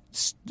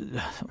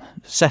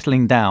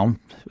settling down,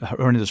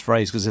 horrendous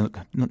phrase because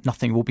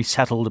nothing will be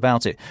settled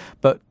about it,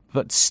 but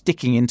but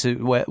sticking into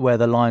where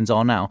the lines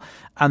are now.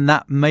 And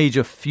that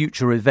major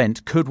future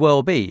event could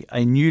well be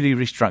a newly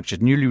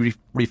restructured, newly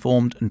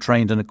reformed and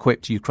trained and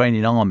equipped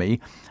Ukrainian army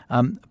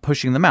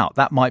pushing them out.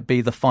 That might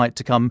be the fight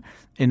to come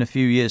in a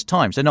few years'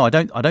 time. So no, I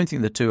don't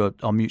think the two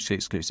are mutually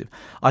exclusive.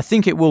 I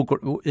think it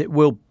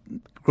will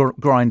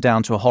grind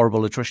down to a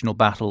horrible attritional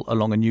battle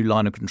along a new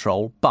line of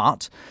control,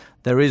 but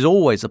there is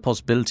always a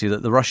possibility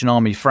that the Russian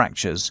army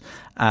fractures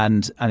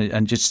and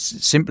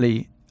just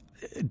simply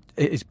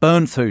it's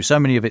burned through so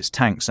many of its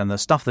tanks, and the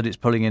stuff that it's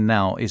pulling in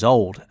now is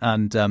old.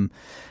 And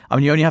I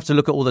mean, you only have to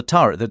look at all the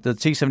the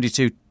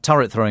T-72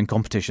 turret throwing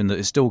competition that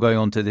is still going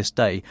on to this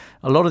day.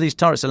 A lot of these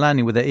turrets are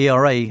landing with their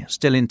ERA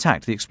still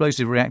intact, the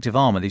explosive reactive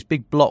armour, these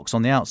big blocks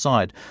on the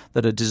outside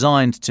that are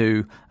designed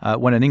to,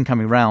 when an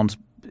incoming round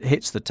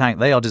hits the tank,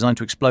 they are designed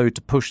to explode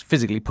to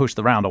physically push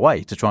the round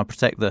away to try and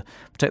protect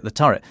the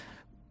turret.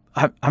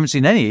 I haven't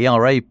seen any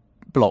ERA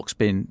blocks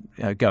been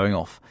going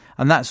off,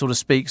 and that sort of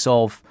speaks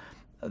of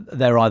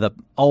they're either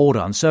old,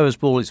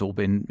 unserviceable. It's all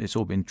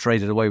been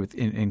traded away with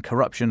in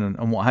corruption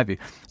and what have you.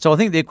 So I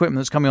think the equipment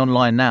that's coming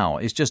online now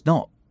is just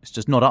not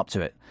up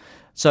to it.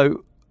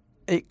 So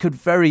it could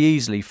very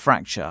easily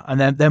fracture,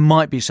 and then there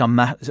might be some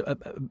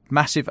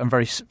massive and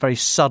very very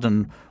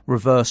sudden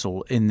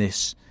reversal in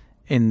this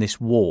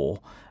war.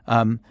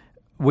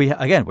 We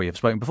have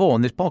spoken before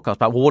on this podcast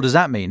about, well, what does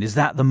that mean? Is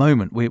that the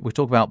moment we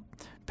talk about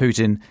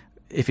Putin?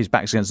 If his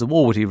back's against the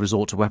wall, would he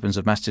resort to weapons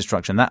of mass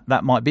destruction?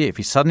 That might be it. If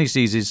he suddenly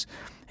sees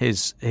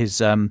his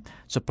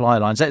supply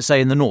lines, let's say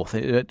in the north,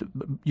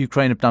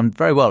 Ukraine have done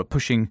very well at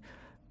pushing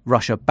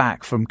Russia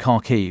back from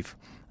Kharkiv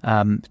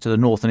to the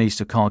north and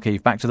east of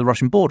Kharkiv, back to the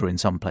Russian border in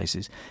some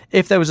places.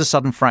 If there was a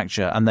sudden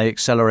fracture and they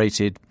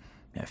accelerated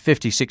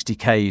 50, 60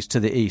 Ks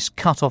to the east,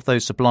 cut off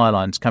those supply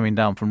lines coming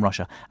down from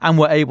Russia, and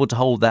were able to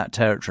hold that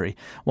territory,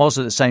 whilst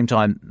at the same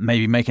time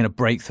maybe making a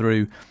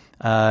breakthrough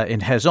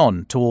in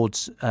Kherson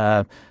towards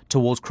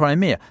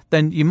Crimea,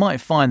 then you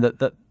might find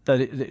that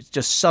it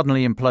just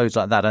suddenly implodes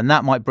like that, and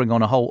that might bring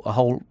on a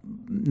whole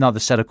another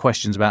set of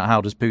questions about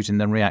how does Putin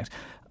then react.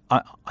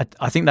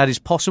 I think that is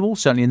possible,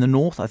 certainly in the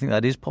north. I think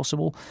that is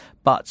possible,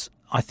 but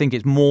I think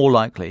it's more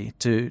likely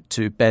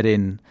to bed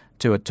in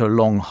to a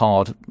long,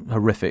 hard,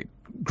 horrific,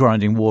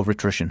 grinding war of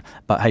attrition.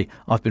 But hey,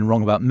 I've been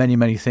wrong about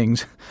many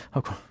things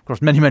across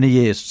many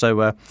years.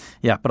 So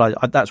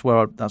but that's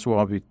where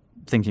I'll be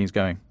thinking is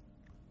going.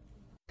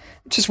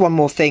 Just one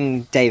more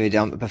thing,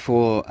 David,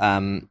 before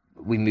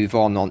we move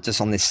on just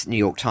on this New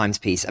York Times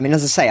piece. I mean,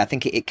 as I say, I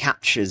think it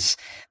captures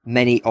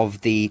many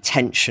of the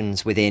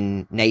tensions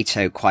within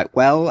NATO quite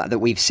well that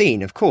we've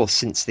seen, of course,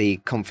 since the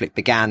conflict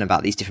began,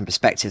 about these different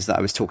perspectives that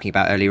I was talking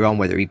about earlier on,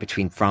 whether it be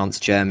between France,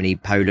 Germany,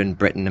 Poland,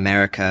 Britain,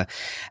 America,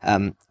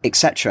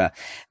 etc.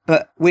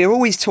 But we're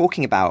always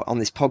talking about on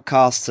this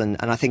podcast, and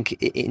I think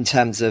in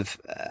terms of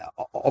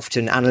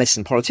often analysts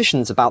and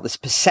politicians, about this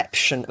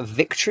perception of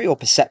victory or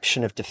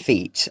perception of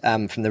defeat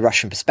from the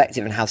Russian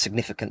perspective, and how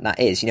significant that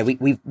is. You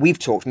know, we've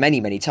talked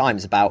many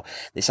times about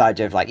this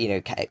idea of, like, you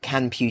know,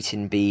 can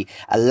Putin be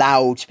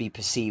allowed to be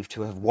perceived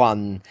to have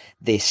won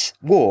this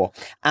war?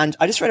 And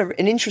I just read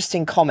an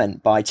interesting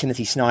comment by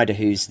Timothy Snyder,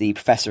 who's the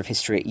professor of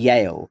history at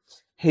Yale,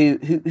 who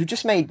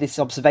just made this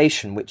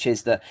observation, which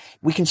is that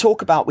we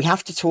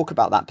have to talk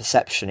about that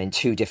perception in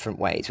two different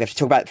ways. We have to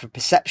talk about it from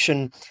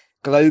perception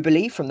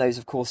globally, from those,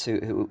 of course,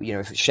 who you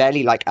know,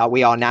 surely, like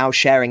we are now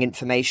sharing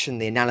information,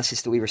 the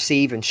analysis that we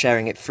receive, and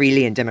sharing it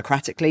freely and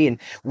democratically. And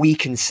we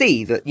can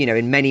see that, you know,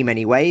 in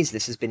many ways,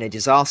 this has been a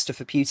disaster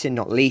for Putin,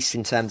 not least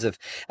in terms of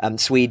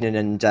Sweden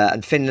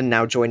and Finland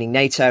now joining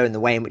NATO, and the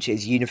way in which it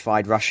has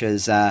unified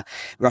Russia's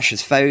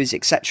foes,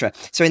 etc.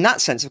 So in that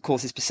sense, of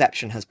course, this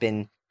perception has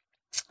been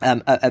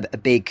a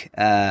big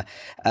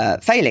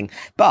failing.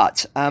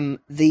 But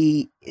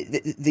the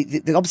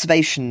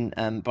observation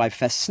by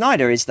Professor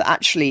Snyder is that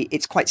actually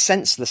it's quite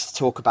senseless to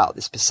talk about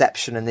this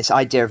perception and this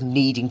idea of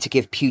needing to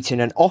give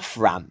Putin an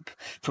off-ramp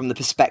from the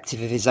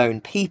perspective of his own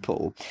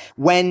people,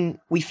 when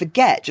we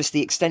forget just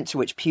the extent to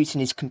which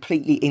Putin is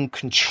completely in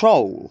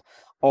control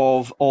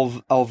of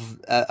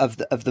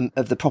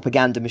the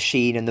propaganda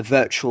machine and the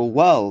virtual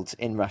world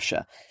in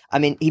Russia. I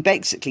mean, he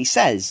basically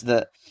says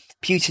that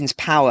Putin's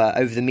power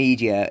over the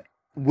media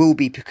will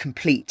be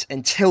complete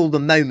until the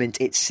moment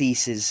it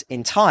ceases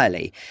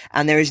entirely.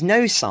 And there is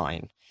no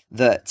sign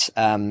that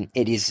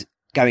it is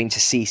going to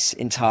cease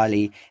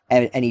entirely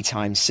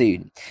anytime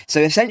soon. So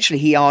essentially,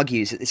 he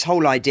argues that this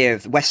whole idea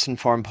of Western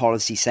foreign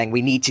policy saying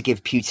we need to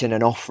give Putin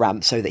an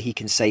off-ramp so that he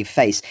can save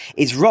face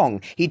is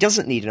wrong. He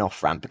doesn't need an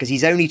off-ramp, because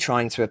he's only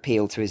trying to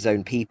appeal to his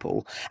own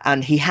people,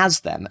 and he has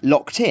them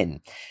locked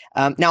in.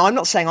 Now, I'm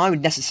not saying I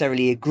would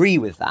necessarily agree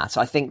with that.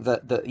 I think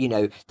that you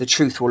know, the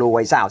truth will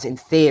always out. In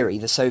theory,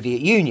 the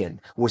Soviet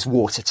Union was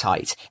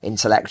watertight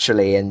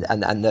intellectually, and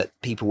that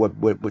people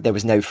were there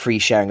was no free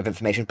sharing of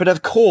information. But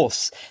of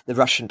course, the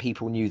Russian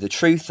people knew the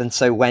truth, and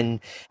so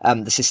when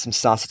the system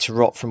started to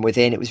rot from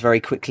within, it was very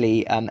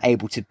quickly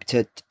able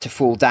to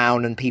fall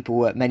down, and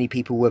many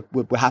people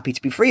were happy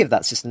to be free of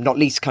that system, not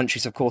least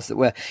countries, of course, that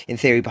were in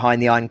theory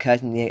behind the Iron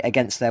Curtain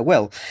against their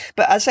will.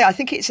 But as I say, I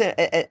think it's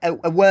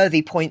a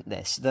worthy point,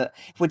 this, that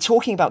if we're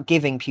talking about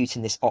giving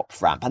Putin this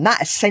op-ramp, and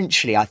that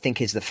essentially, I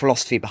think, is the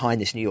philosophy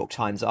behind this New York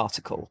Times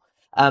article,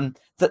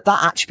 that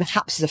actually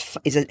perhaps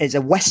is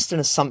a Western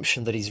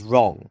assumption that is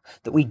wrong,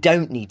 that we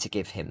don't need to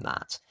give him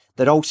that.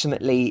 That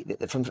ultimately,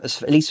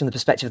 at least from the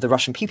perspective of the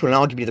Russian people and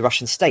arguably the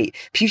Russian state,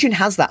 Putin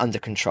has that under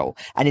control.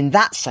 And in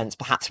that sense,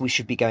 perhaps we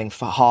should be going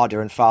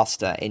harder and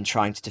faster in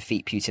trying to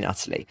defeat Putin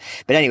utterly.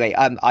 But anyway,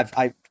 I'm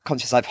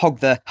conscious I've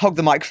hogged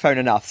the microphone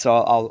enough, so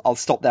I'll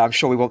stop there. I'm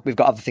sure we've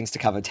got other things to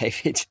cover,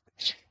 David.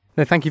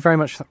 No, thank you very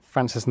much,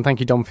 Francis, and thank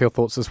you, Dom, for your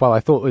thoughts as well. I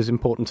thought it was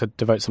important to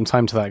devote some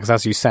time to that because,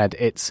 as you said,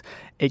 it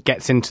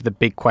gets into the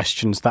big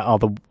questions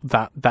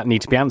that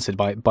need to be answered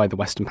by the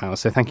Western powers.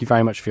 So thank you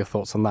very much for your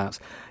thoughts on that.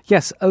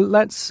 Yes,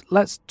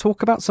 let's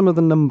talk about some of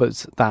the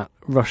numbers that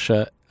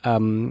Russia,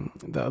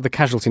 the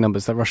casualty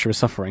numbers that Russia is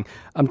suffering.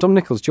 Dom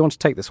Nichols, do you want to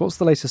take this? What's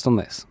the latest on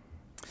this?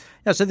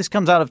 Yeah, so this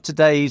comes out of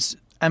today's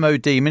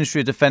MOD,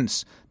 Ministry of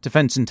Defence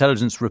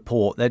Intelligence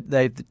report.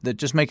 They're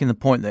just making the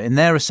point that in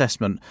their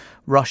assessment,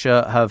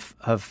 Russia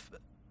have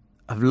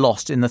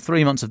lost in the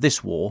 3 months of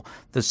this war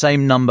the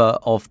same number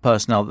of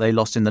personnel that they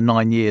lost in the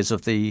 9 years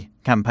of the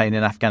campaign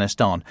in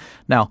Afghanistan.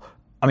 Now,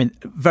 I mean,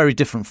 very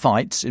different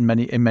fights in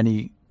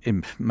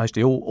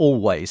mostly all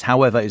ways.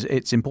 However,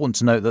 it's important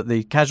to note that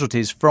the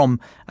casualties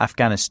from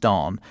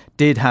Afghanistan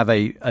did have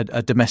a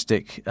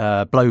domestic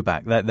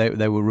blowback.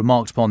 They were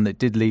remarked upon. That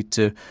did lead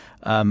to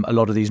a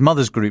lot of these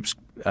mothers groups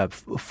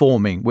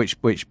forming, which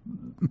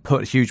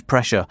put huge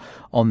pressure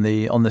on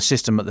the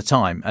system at the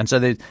time. And so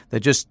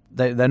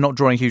they're not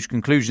drawing huge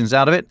conclusions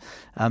out of it,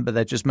 but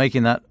they're just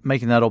making that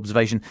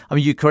observation. I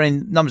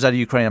mean, numbers out of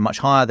Ukraine are much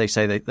higher. They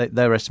say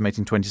they're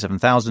estimating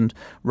 27,000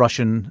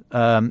 Russian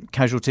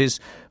casualties.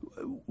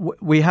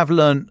 We have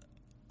learned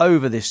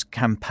over this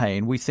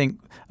campaign. We think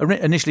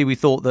initially we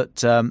thought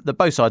that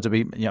both sides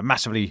would be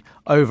massively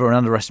over and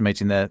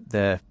underestimating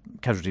their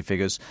casualty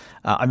figures.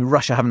 I mean,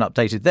 Russia haven't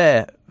updated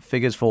their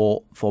figures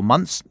for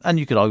months, and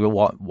you could argue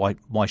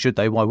why should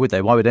they? Why would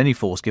they? Why would any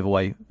force give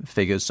away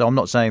figures? So I'm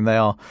not saying they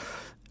are.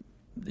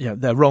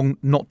 They're wrong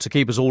not to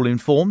keep us all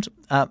informed,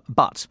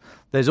 but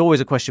there's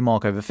always a question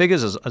mark over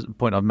figures, as a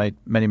point I've made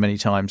many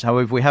times.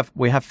 However,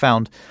 we have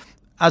found,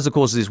 as the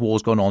course of this war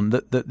has gone on,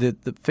 that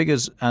the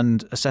figures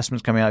and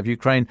assessments coming out of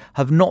Ukraine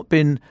have not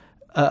been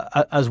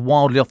as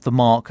wildly off the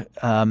mark.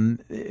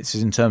 This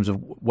is in terms of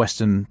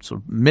Western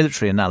sort of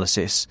military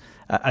analysis,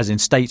 as in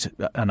state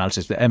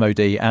analysis, the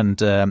MOD and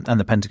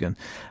the Pentagon.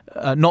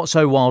 Not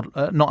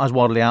as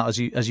wildly out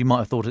as you might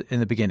have thought in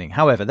the beginning.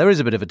 However, there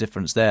is a bit of a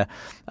difference there.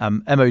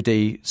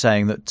 MOD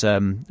saying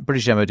that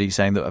British MOD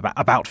saying that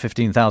about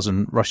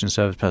 15,000 Russian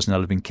service personnel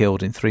have been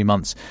killed in 3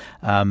 months.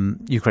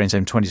 Ukraine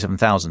saying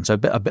 27,000. So a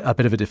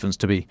bit of a difference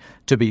to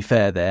be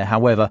fair there.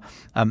 However,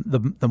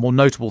 the more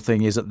notable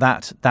thing is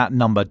that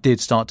number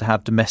did start to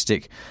have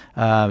domestic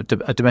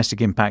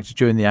impact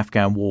during the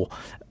Afghan war.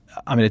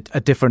 I mean,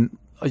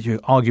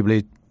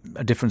 arguably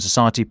a different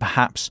society,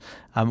 perhaps.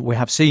 We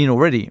have seen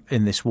already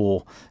in this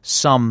war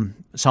some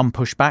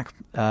pushback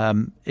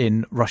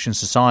in Russian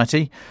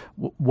society.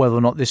 Whether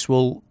or not this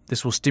will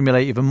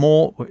stimulate even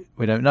more,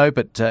 we don't know.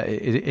 But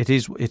it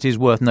is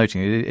worth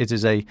noting. It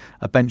is a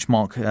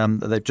benchmark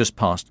that they've just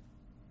passed.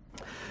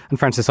 And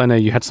Francis, I know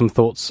you had some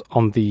thoughts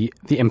on the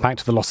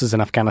impact of the losses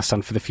in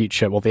Afghanistan for the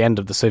future, the end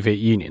of the Soviet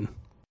Union.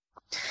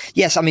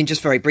 Yes, I mean,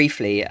 just very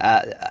briefly,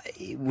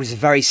 it was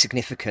very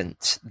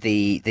significant.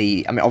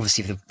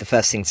 Obviously, the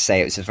first thing to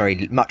say, it was a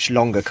very much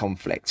longer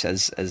conflict,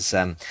 as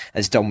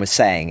Dom was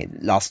saying.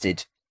 It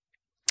lasted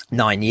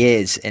 9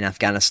 years in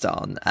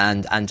Afghanistan,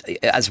 and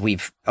as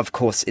we've, of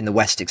course, in the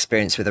West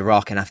experienced with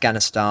Iraq and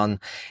Afghanistan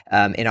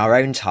in our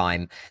own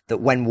time, that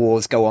when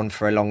wars go on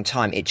for a long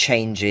time, it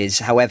changes.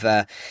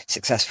 However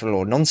successful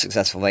or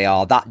non-successful they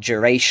are, that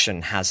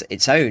duration has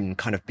its own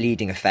kind of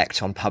bleeding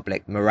effect on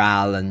public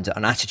morale and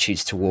on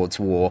attitudes towards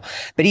war.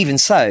 But even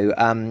so,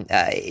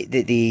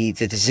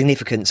 the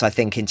significance, I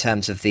think, in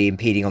terms of the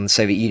impeding on the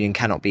Soviet Union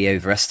cannot be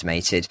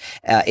overestimated.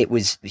 It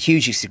was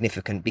hugely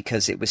significant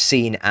because it was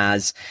seen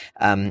as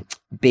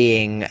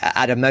being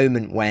at a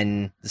moment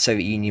when the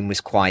Soviet Union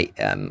was quite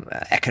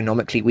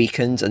economically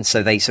weakened, and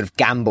so they sort of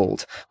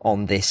gambled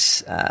on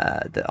this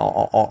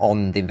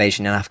on the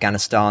invasion in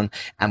Afghanistan,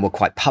 and were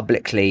quite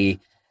publicly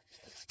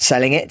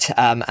selling it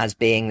as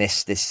being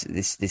this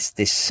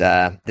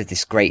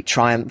great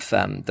triumph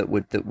that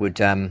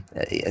would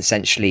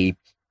essentially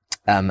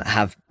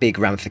have big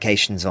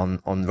ramifications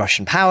on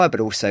Russian power, but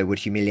also would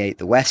humiliate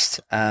the West.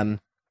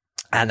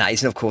 And that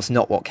is, of course,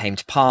 not what came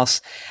to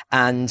pass.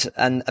 And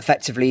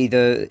effectively,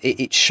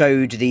 it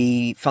showed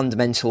the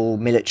fundamental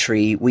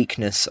military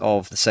weakness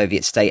of the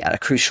Soviet state at a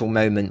crucial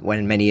moment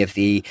when many of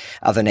the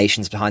other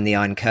nations behind the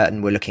Iron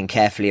Curtain were looking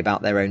carefully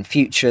about their own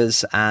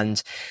futures.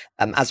 And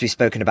as we've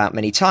spoken about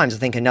many times, I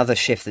think another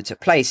shift that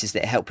took place is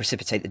that it helped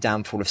precipitate the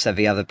downfall of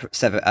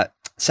several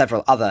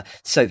several other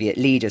Soviet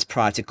leaders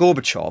prior to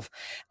Gorbachev.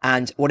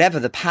 And whatever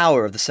the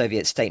power of the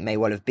Soviet state may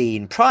well have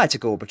been prior to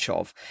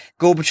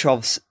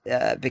Gorbachev's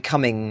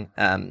becoming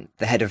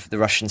the head of the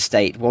Russian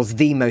state was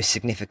the most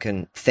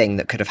significant thing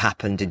that could have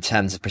happened in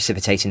terms of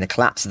precipitating the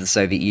collapse of the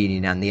Soviet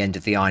Union and the end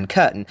of the Iron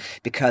Curtain,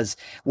 because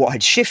what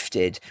had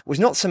shifted was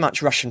not so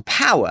much Russian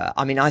power.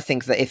 I mean, I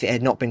think that if it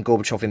had not been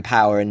Gorbachev in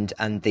power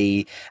and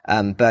the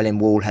Berlin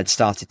Wall had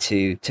started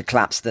to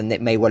collapse, then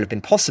it may well have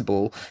been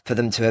possible for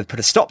them to have put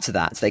a stop to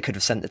that. So they could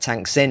have sent the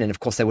tanks in, and of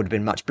course there would have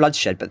been much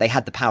bloodshed, but they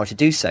had the power to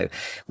do so.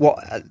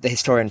 What the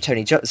historian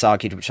Tony Judt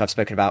argued, which I've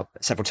spoken about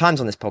several times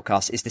on this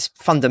podcast, is this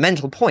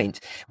fundamental point,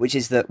 which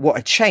is that what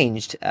had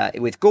changed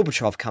with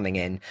Gorbachev coming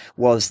in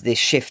was this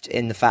shift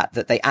in the fact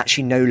that they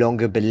actually no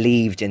longer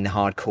believed in the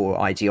hardcore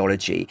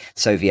ideology,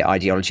 Soviet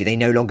ideology. They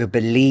no longer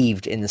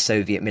believed in the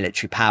Soviet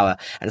military power,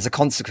 and as a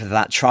consequence of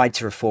that tried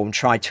to reform,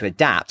 tried to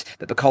adapt,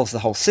 but because the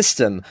whole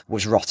system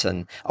was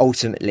rotten,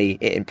 ultimately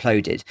it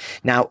imploded.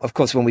 Now, of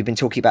course, when we've been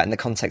talking about in the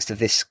context of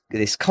this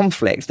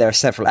conflict, there are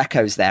several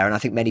echoes there, and I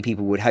think many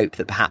people would hope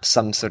that perhaps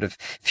some sort of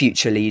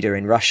future leader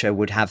in Russia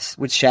would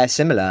share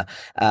similar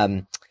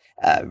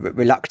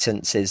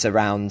reluctances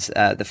around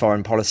the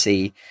foreign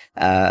policy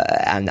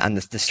and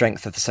the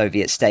strength of the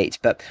Soviet state,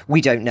 but we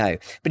don't know.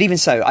 But even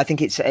so, I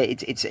think it's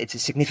a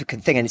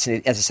significant thing, and it's,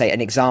 as I say, an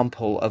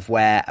example of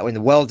where, when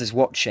the world is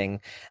watching,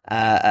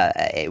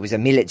 it was a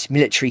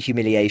military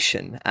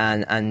humiliation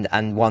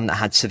and one that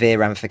had severe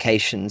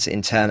ramifications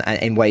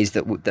in ways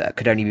that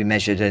could only be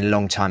measured in a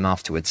long time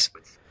afterwards.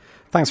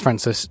 Thanks,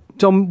 Francis.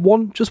 Dom,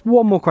 one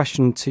more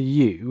question to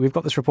you. We've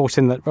got this report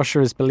in that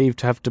Russia is believed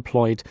to have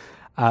deployed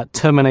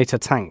Terminator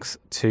tanks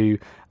to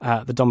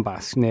the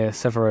Donbass near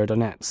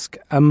Severodonetsk.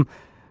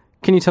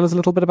 Can you tell us a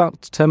little bit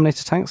about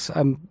Terminator tanks?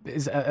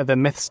 Are there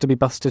myths to be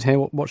busted here?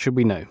 What should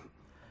we know?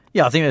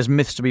 Yeah, I think there's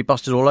myths to be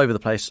busted all over the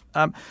place.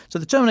 So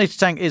the Terminator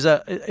tank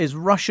is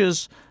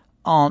Russia's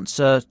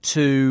answer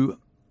to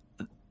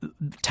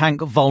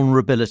tank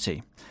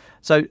vulnerability.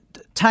 So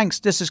tanks,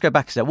 let's just go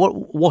back a step.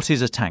 What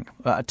is a tank?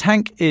 A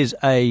tank is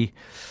a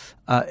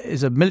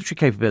military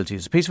capability.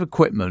 It's a piece of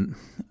equipment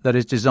that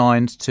is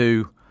designed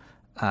to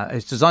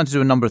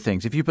do a number of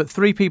things. If you put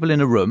three people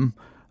in a room,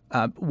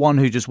 one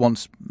who just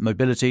wants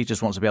mobility,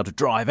 just wants to be able to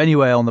drive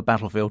anywhere on the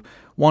battlefield,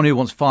 one who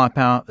wants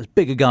firepower, as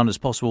big a gun as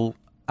possible,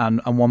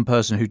 and one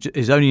person who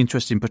is only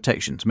interested in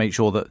protection to make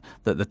sure that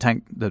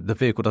the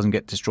vehicle doesn't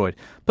get destroyed.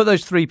 Put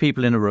those three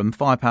people in a room,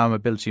 firepower,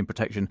 mobility and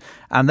protection,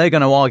 and they're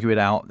going to argue it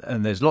out,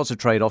 and there's lots of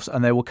trade-offs,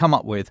 and they will come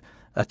up with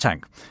a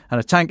tank. And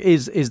a tank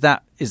is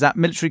that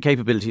military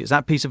capability, it's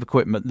that piece of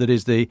equipment that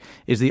is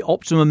the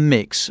optimum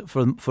mix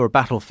for a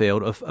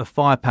battlefield of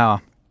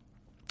firepower,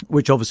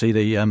 which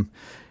obviously in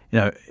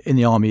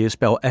the army is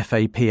spelled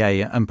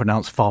FAPA and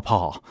pronounced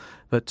FAPA.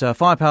 But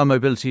firepower,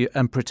 mobility,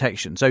 and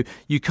protection. So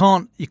you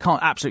can't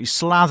absolutely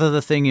slather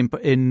the thing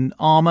in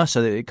armour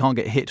so that it can't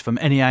get hit from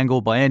any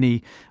angle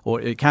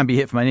or it can be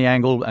hit from any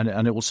angle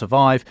and it will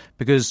survive,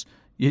 because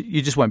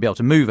you just won't be able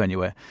to move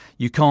anywhere.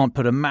 You can't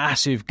put a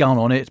massive gun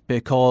on it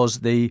because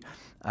the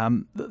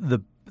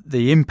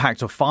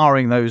impact of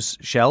firing those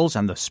shells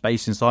and the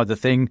space inside the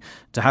thing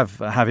to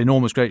have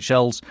enormous great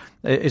shells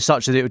is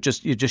such that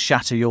you just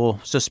shatter your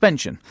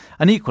suspension.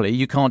 And equally,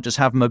 you can't just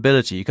have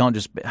mobility. You can't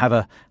just have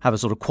a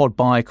sort of quad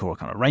bike or a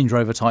kind of Range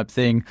Rover type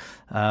thing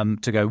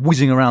to go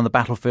whizzing around the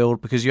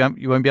battlefield, because you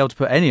won't be able to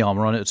put any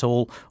armour on it at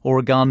all, or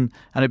a gun,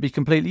 and it'd be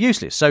completely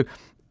useless. So,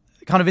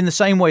 kind of in the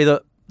same way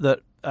that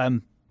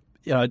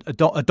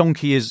a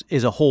donkey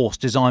is a horse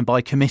designed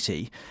by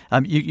committee.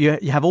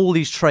 You have all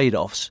these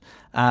trade-offs,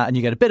 and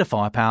you get a bit of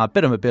firepower, a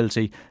bit of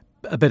mobility,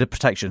 a bit of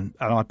protection.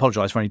 And I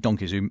apologise for any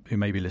donkeys who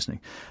may be listening.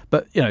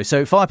 But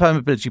so firepower,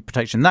 mobility,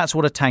 protection. That's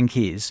what a tank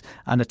is,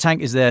 and a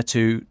tank is there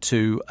to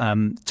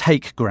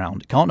take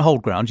ground. It can't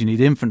hold ground. You need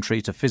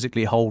infantry to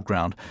physically hold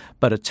ground.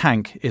 But a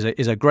tank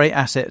is a great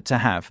asset to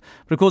have.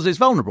 But of course, it's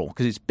vulnerable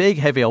because it's big,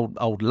 heavy,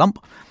 old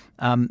lump.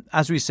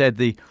 As we said,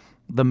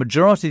 the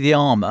majority of the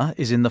armour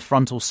is in the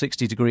frontal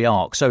 60-degree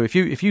arc. So if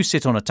you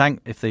sit on a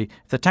tank, if the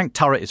tank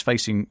turret is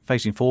facing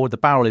forward, the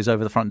barrel is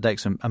over the front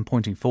decks and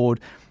pointing forward,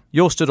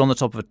 you're stood on the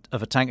top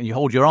of a tank and you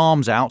hold your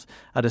arms out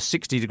at a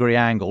 60-degree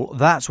angle.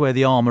 That's where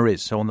the armour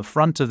is. So on the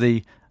front of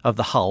the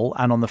hull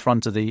and on the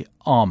front of the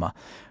armour.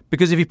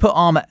 Because if you put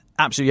armour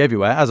absolutely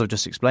everywhere, as I've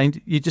just explained,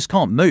 you just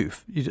can't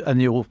move,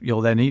 and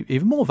you're then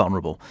even more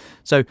vulnerable.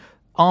 So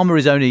armour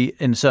is only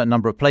in a certain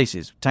number of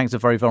places. Tanks are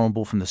very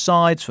vulnerable from the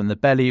sides, from the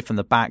belly, from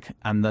the back,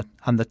 and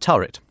the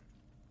turret.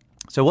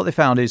 So what they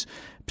found is,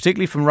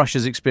 particularly from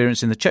Russia's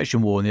experience in the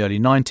Chechen War in the early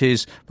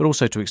 90s, but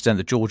also to extent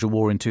the Georgia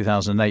War in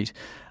 2008,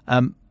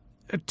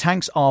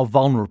 tanks are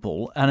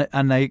vulnerable,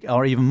 and they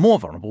are even more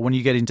vulnerable when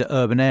you get into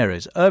urban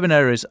areas. Urban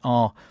areas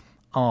are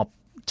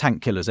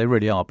tank killers. They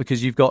really are,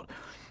 because you've got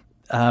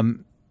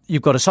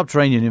a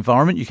subterranean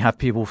environment. You can have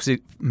people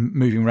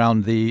moving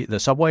around the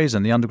subways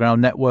and the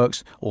underground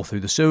networks, or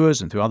through the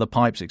sewers and through other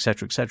pipes,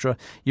 etc., etc.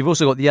 You've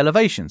also got the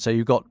elevation. So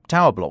you've got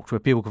tower blocks where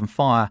people can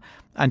fire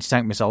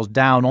anti-tank missiles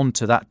down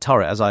onto that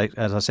turret. As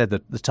I said,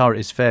 the turret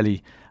is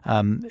fairly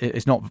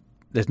it's not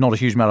there's not a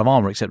huge amount of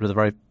armour except at the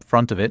very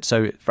front of it,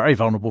 so it's very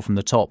vulnerable from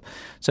the top.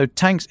 So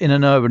tanks in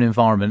an urban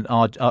environment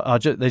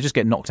they just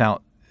get knocked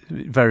out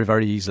very,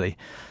 very easily.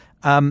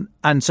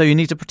 And so you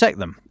need to protect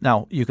them.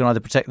 Now, you can either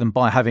protect them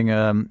by having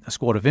a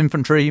squad of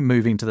infantry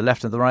moving to the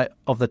left and the right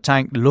of the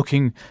tank,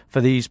 looking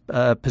for these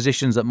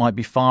positions that might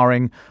be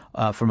firing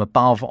from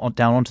above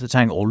down onto the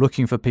tank, or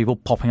looking for people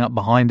popping up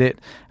behind it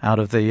out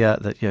of the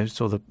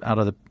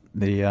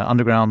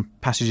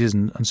underground passages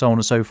and so on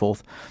and so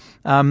forth.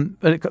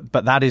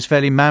 But that is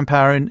fairly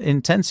manpower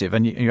intensive,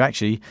 and you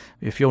actually,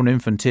 if you're an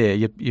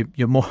infanteer,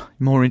 you're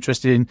more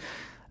interested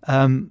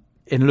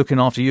in looking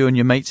after you and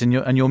your mates and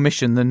your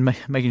mission than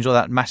making sure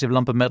that massive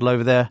lump of metal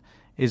over there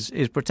is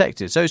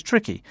protected. So it's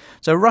tricky.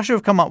 So Russia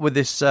have come up with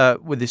this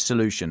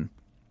solution.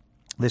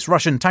 This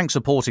Russian tank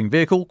supporting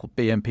vehicle, called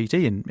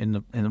BMPT in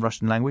the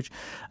Russian language.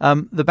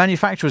 The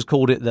manufacturers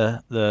called it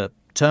the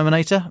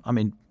Terminator. I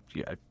mean,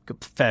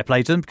 fair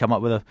play to them, come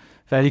up with a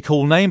fairly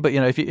cool name. But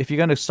if you're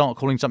going to start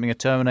calling something a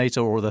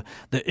Terminator or the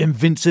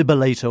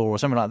Invincibilator or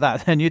something like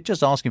that, then you're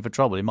just asking for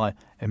trouble, in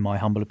my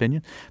humble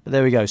opinion. But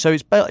there we go. So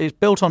it's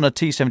built on a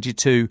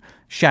T-72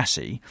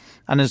 chassis,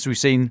 and as we've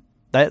seen,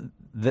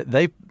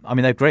 they've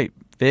great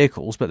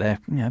vehicles, but they're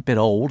a bit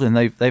old, and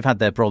they've had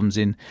their problems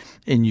in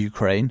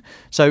Ukraine.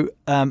 So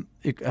a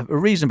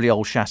reasonably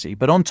old chassis.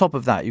 But on top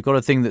of that, you've got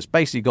a thing that's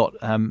basically got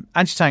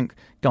anti-tank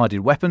guided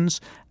weapons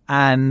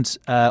and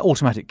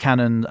automatic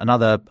cannon and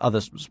other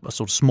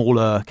sort of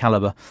smaller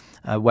caliber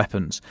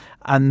weapons.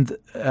 And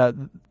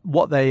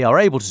what they are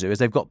able to do is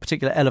they've got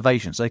particular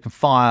elevations, so they can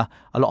fire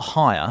a lot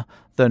higher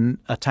than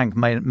a tank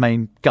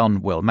main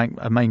gun will.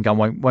 A main gun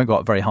won't go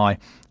up very high,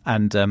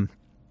 and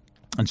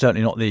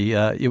certainly not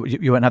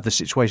you won't have the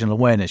situational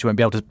awareness. You won't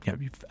be able to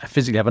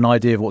physically have an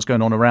idea of what's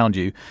going on around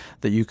you,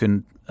 that you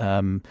can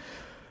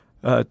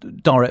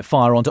direct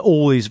fire onto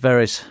all these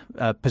various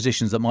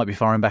positions that might be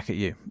firing back at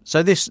you.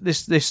 So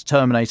this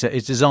Terminator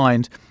is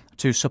designed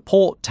to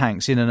support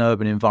tanks in an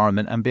urban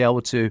environment and be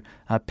able to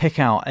pick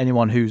out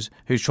anyone who's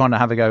trying to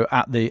have a go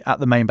at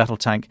the main battle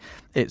tank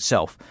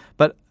itself.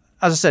 But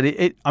as I said,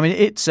 it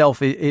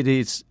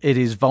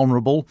is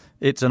vulnerable.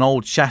 It's an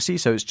old chassis,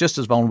 so it's just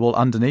as vulnerable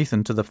underneath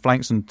and to the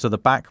flanks and to the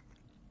back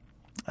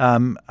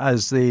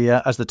as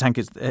the tank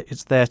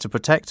it's there to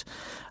protect.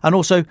 And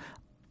also,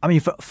 I mean,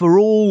 for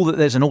all that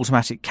there's an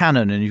automatic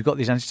cannon and you've got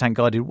these anti-tank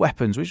guided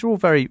weapons, which are all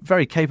very,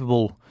 very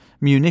capable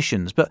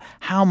munitions, but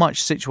how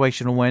much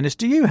situational awareness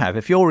do you have?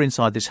 If you're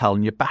inside this hull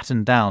and you're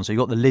battened down, so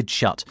you've got the lid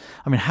shut,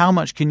 I mean, how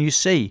much can you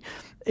see?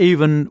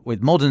 Even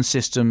with modern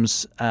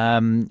systems,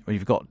 where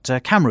you've got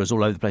cameras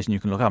all over the place and you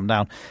can look up and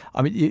down,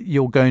 I mean,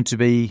 they're going to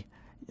be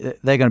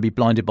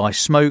blinded by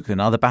smoke and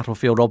other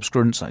battlefield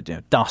obscurants,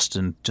 like dust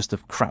and just the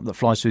crap that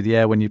flies through the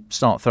air when you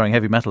start throwing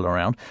heavy metal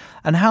around.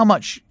 And how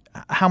much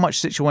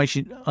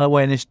situation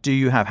awareness do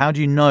you have? How do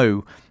you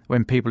know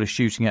when people are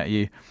shooting at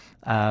you,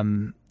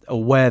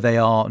 or where they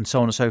are, and so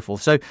on and so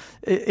forth? So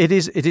it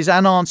is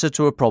an answer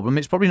to a problem.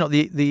 It's probably not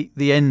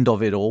the end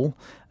of it all.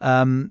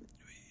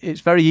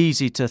 It's very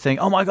easy to think,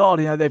 oh my God,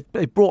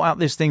 they've brought out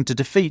this thing to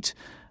defeat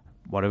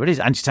whatever it is,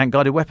 anti-tank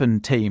guided weapon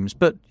teams.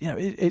 But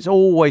it's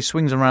always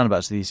swings and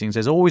roundabouts to these things.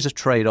 There's always a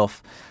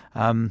trade-off.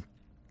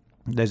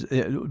 There's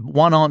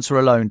one answer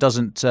alone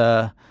doesn't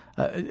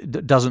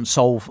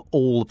solve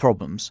all the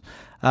problems.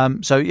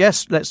 So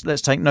yes,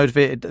 let's take note of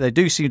it. There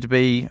do seem to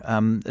be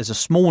there's a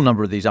small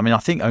number of these. I mean, I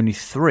think only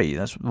 3.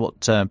 That's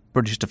what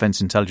British Defence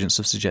Intelligence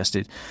have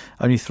suggested.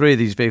 Only 3 of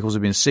these vehicles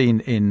have been seen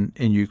in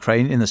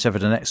Ukraine, in the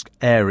Severodonetsk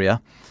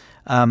area,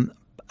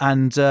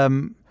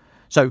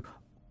 so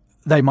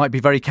they might be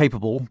very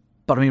capable.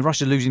 But I mean,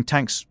 Russia's losing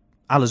tanks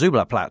a la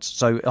Zublatt.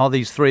 So are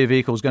these 3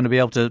 vehicles going to be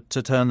able to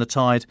turn the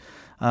tide?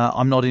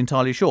 I'm not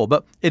entirely sure,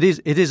 but it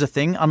is a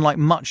thing. Unlike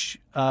much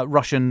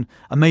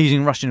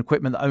amazing Russian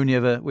equipment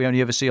that we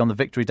only ever see on the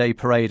Victory Day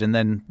parade and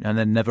then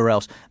never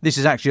else. This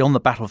is actually on the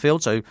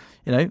battlefield, so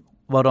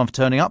well done for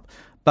turning up.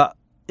 But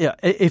yeah,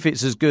 if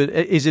it's as good,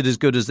 is it as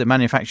good as the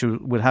manufacturer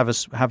would have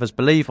us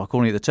believe, by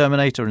calling it the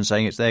Terminator and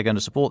saying they're going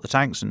to support the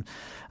tanks?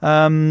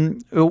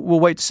 And we'll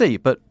wait to see.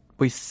 But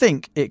we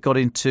think it got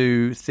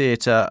into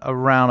theatre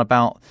around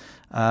about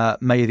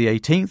May the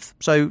 18th,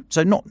 so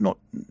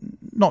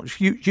not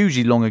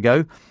hugely long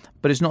ago,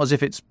 but it's not as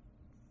if it's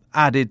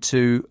added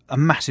to a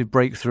massive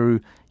breakthrough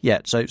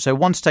yet. So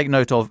one to take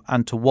note of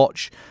and to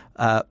watch,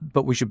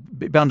 but we should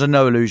be under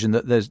no illusion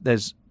that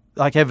there's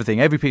like everything,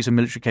 every piece of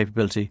military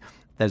capability,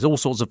 there's all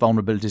sorts of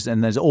vulnerabilities,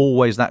 and there's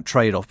always that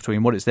trade-off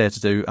between what it's there to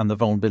do and the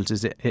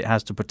vulnerabilities it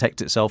has to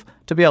protect itself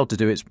to be able to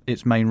do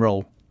its main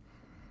role.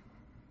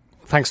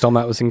 Thanks, Dom.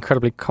 That was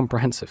incredibly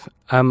comprehensive.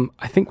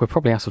 I think we're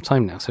probably out of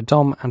time now. So,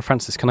 Dom and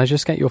Francis, can I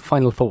just get your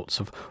final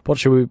thoughts of what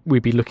should we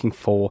be looking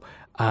for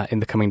in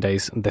the coming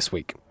days and this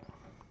week?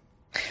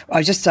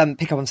 I'll just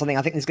pick up on something.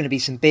 I think there's going to be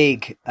some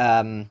big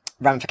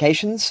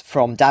ramifications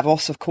from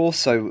Davos, of course,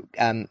 so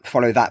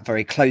follow that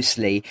very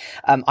closely.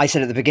 I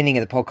said at the beginning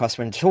of the podcast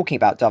when talking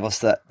about Davos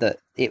that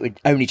it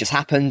would only just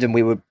happened and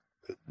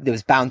there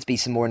was bound to be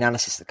some more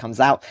analysis that comes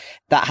out.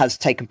 That has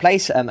taken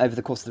place over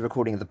the course of the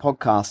recording of the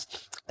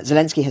podcast.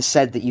 Zelensky has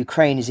said that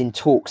Ukraine is in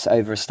talks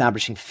over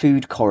establishing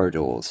food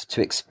corridors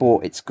to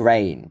export its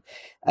grain,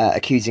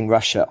 accusing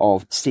Russia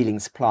of stealing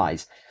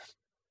supplies.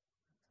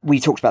 We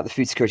talked about the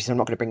food security, so I'm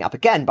not going to bring it up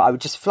again, but I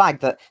would just flag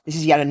that this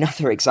is yet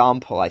another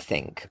example, I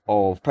think,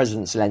 of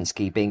President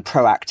Zelensky being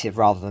proactive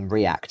rather than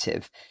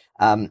reactive.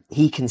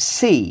 He can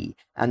see,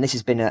 and this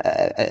has been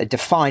a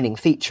defining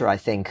feature, I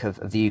think,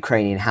 of the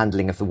Ukrainian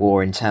handling of the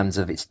war in terms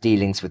of its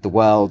dealings with the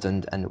world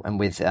and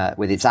with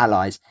its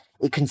allies.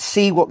 It can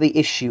see what the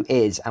issue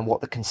is and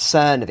what the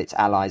concern of its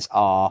allies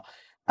are,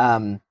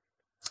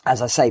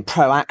 as I say,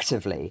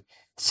 proactively,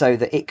 so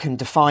that it can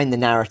define the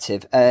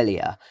narrative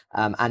earlier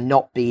and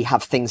not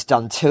have things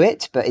done to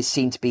it, but is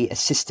seen to be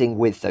assisting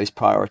with those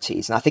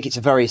priorities. And I think it's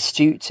very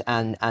astute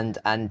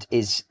and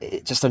is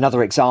just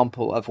another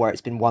example of where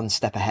it's been one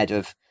step ahead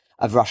of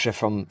Russia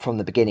from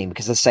the beginning.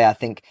 Because as I say, I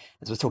think,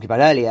 as I was talking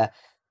about earlier,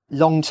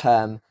 long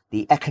term,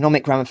 the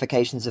economic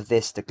ramifications of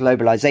this, the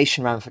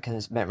globalization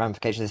ramifications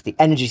of this, the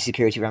energy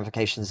security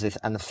ramifications of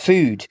this, and the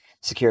food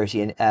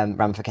security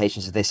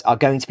ramifications of this are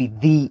going to be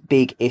the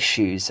big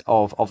issues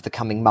of the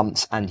coming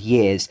months and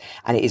years.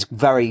 And it is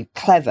very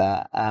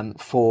clever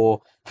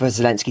for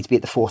Zelensky to be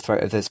at the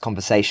forefront of those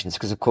conversations,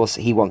 because of course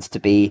he wants to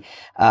be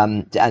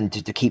and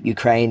to keep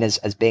Ukraine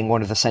as being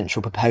one of the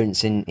central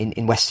proponents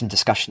in Western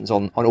discussions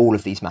on all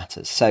of these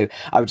matters. So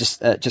I would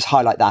just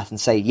highlight that and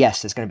say,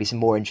 yes, there's going to be some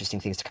more interesting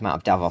things to come out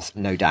of Davos,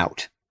 no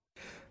doubt.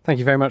 Thank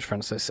you very much,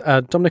 Francis.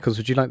 Dom Nichols,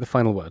 would you like the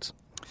final words?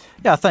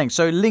 Yeah, thanks.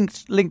 So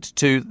linked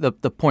to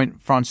the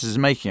point Francis is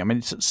making, I mean,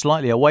 it's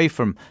slightly away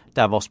from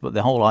Davos, but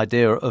the whole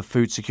idea of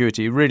food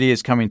security really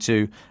is coming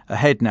to a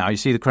head now. You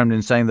see the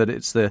Kremlin saying that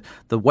it's the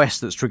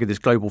West that's triggered this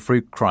global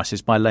food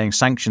crisis by laying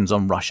sanctions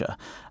on Russia.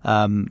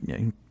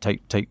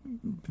 Take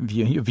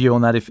your view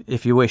on that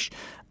if you wish.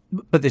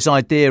 But this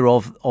idea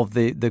of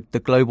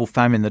the global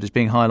famine that is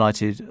being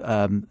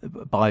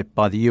highlighted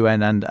by the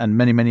UN and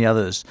many, many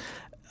others,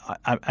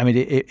 I mean,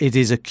 it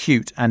is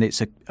acute, and it's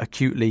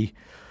acutely...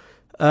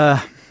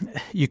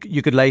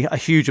 You could lay a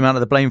huge amount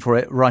of the blame for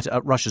it right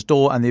at Russia's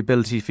door, and the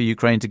ability for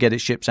Ukraine to get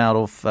its ships out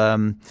of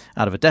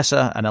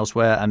Odessa and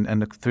elsewhere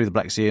and through the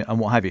Black Sea and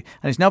what have you.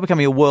 And it's now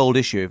becoming a world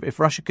issue. If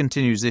Russia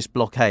continues this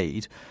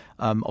blockade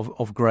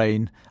of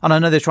grain, and I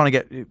know they're trying to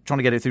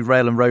get it through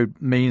rail and road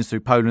means through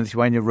Poland,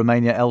 Lithuania,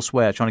 Romania,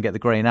 elsewhere, trying to get the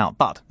grain out,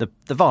 but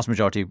the vast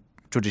majority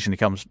traditionally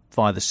comes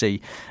via the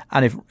sea.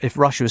 And if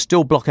Russia is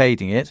still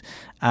blockading it,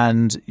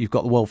 and you've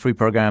got the World Food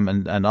Programme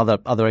and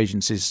other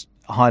agencies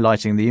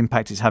highlighting the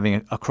impact it's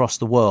having across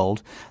the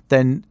world,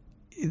 then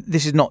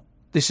this is not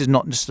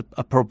just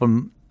a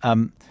problem.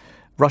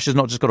 Russia's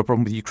not just got a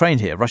problem with Ukraine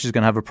here. Russia's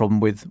going to have a problem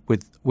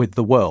with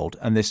the world,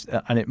 and this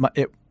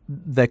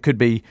there could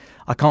be.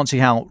 I can't see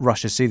how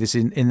Russia see this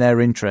in their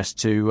interest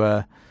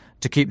to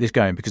keep this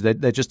going, because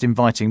they're just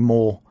inviting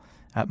more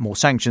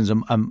sanctions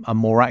and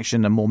more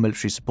action and more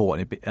military support.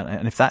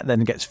 And if that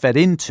then gets fed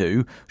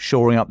into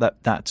shoring up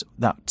that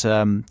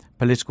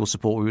political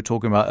support we were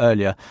talking about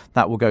earlier,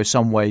 that will go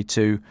some way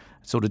to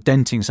sort of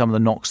denting some of the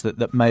knocks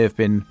that may have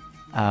been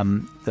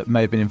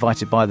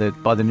invited by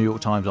the New York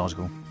Times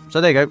article.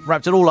 So there you go,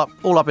 wrapped it all up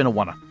in a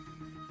oneer.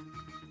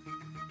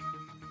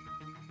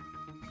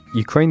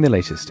 Ukraine the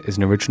Latest is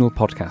an original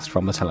podcast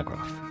from The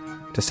Telegraph.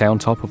 To stay on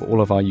top of all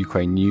of our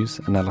Ukraine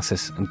news,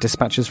 analysis and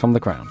dispatches from the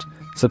ground,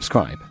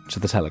 subscribe to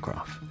The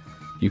Telegraph.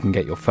 You can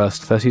get your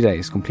first 30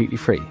 days completely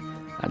free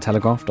at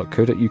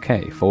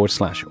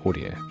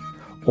telegraph.co.uk/audio.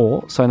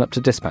 Or sign up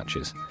to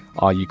Dispatches,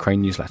 our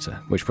Ukraine newsletter,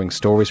 which brings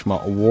stories from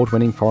our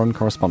award-winning foreign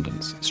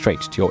correspondents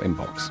straight to your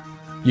inbox.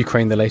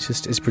 Ukraine the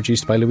Latest is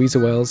produced by Louisa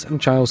Wells and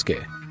Giles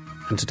Gear.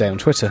 And today on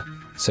Twitter,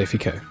 Sophie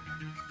Coe.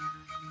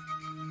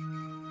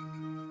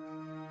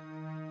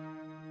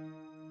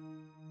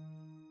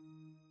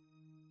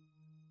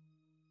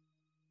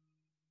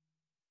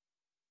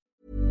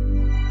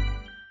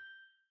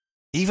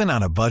 Even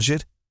on a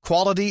budget,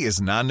 quality is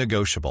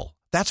non-negotiable.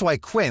 That's why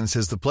Quince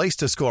is the place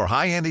to score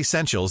high-end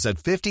essentials at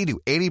 50 to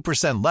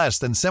 80% less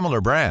than similar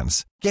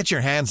brands. Get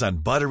your hands on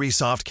buttery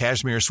soft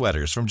cashmere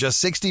sweaters from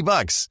just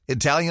 $60,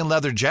 Italian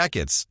leather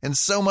jackets, and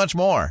so much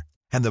more.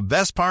 And the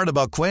best part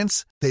about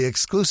Quince, they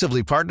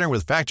exclusively partner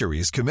with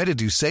factories committed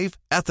to safe,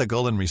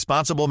 ethical, and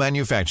responsible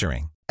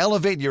manufacturing.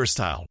 Elevate your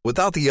style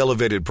without the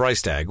elevated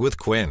price tag with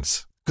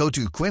Quince. Go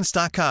to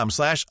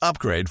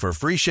quince.com/upgrade for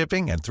free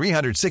shipping and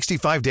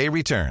 365-day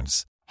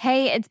returns.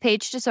 Hey, it's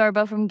Paige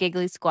DeSorbo from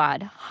Giggly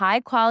Squad.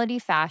 High quality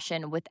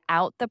fashion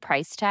without the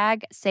price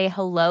tag. Say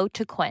hello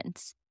to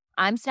Quince.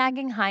 I'm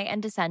snagging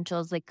high-end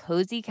essentials like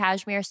cozy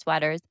cashmere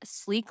sweaters,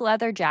 sleek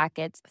leather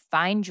jackets,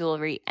 fine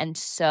jewelry, and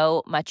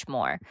so much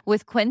more.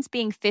 With Quince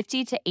being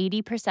 50 to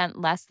 80%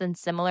 less than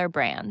similar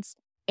brands.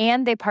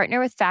 And they partner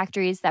with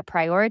factories that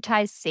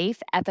prioritize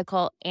safe,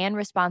 ethical, and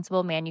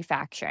responsible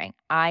manufacturing.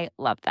 I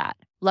love that.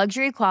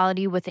 Luxury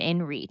quality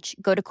within reach.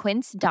 Go to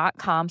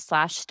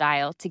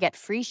quince.com/style to get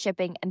free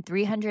shipping and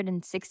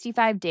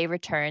 365-day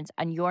returns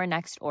on your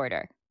next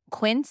order.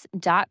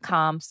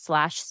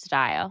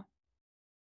 Quince.com/style.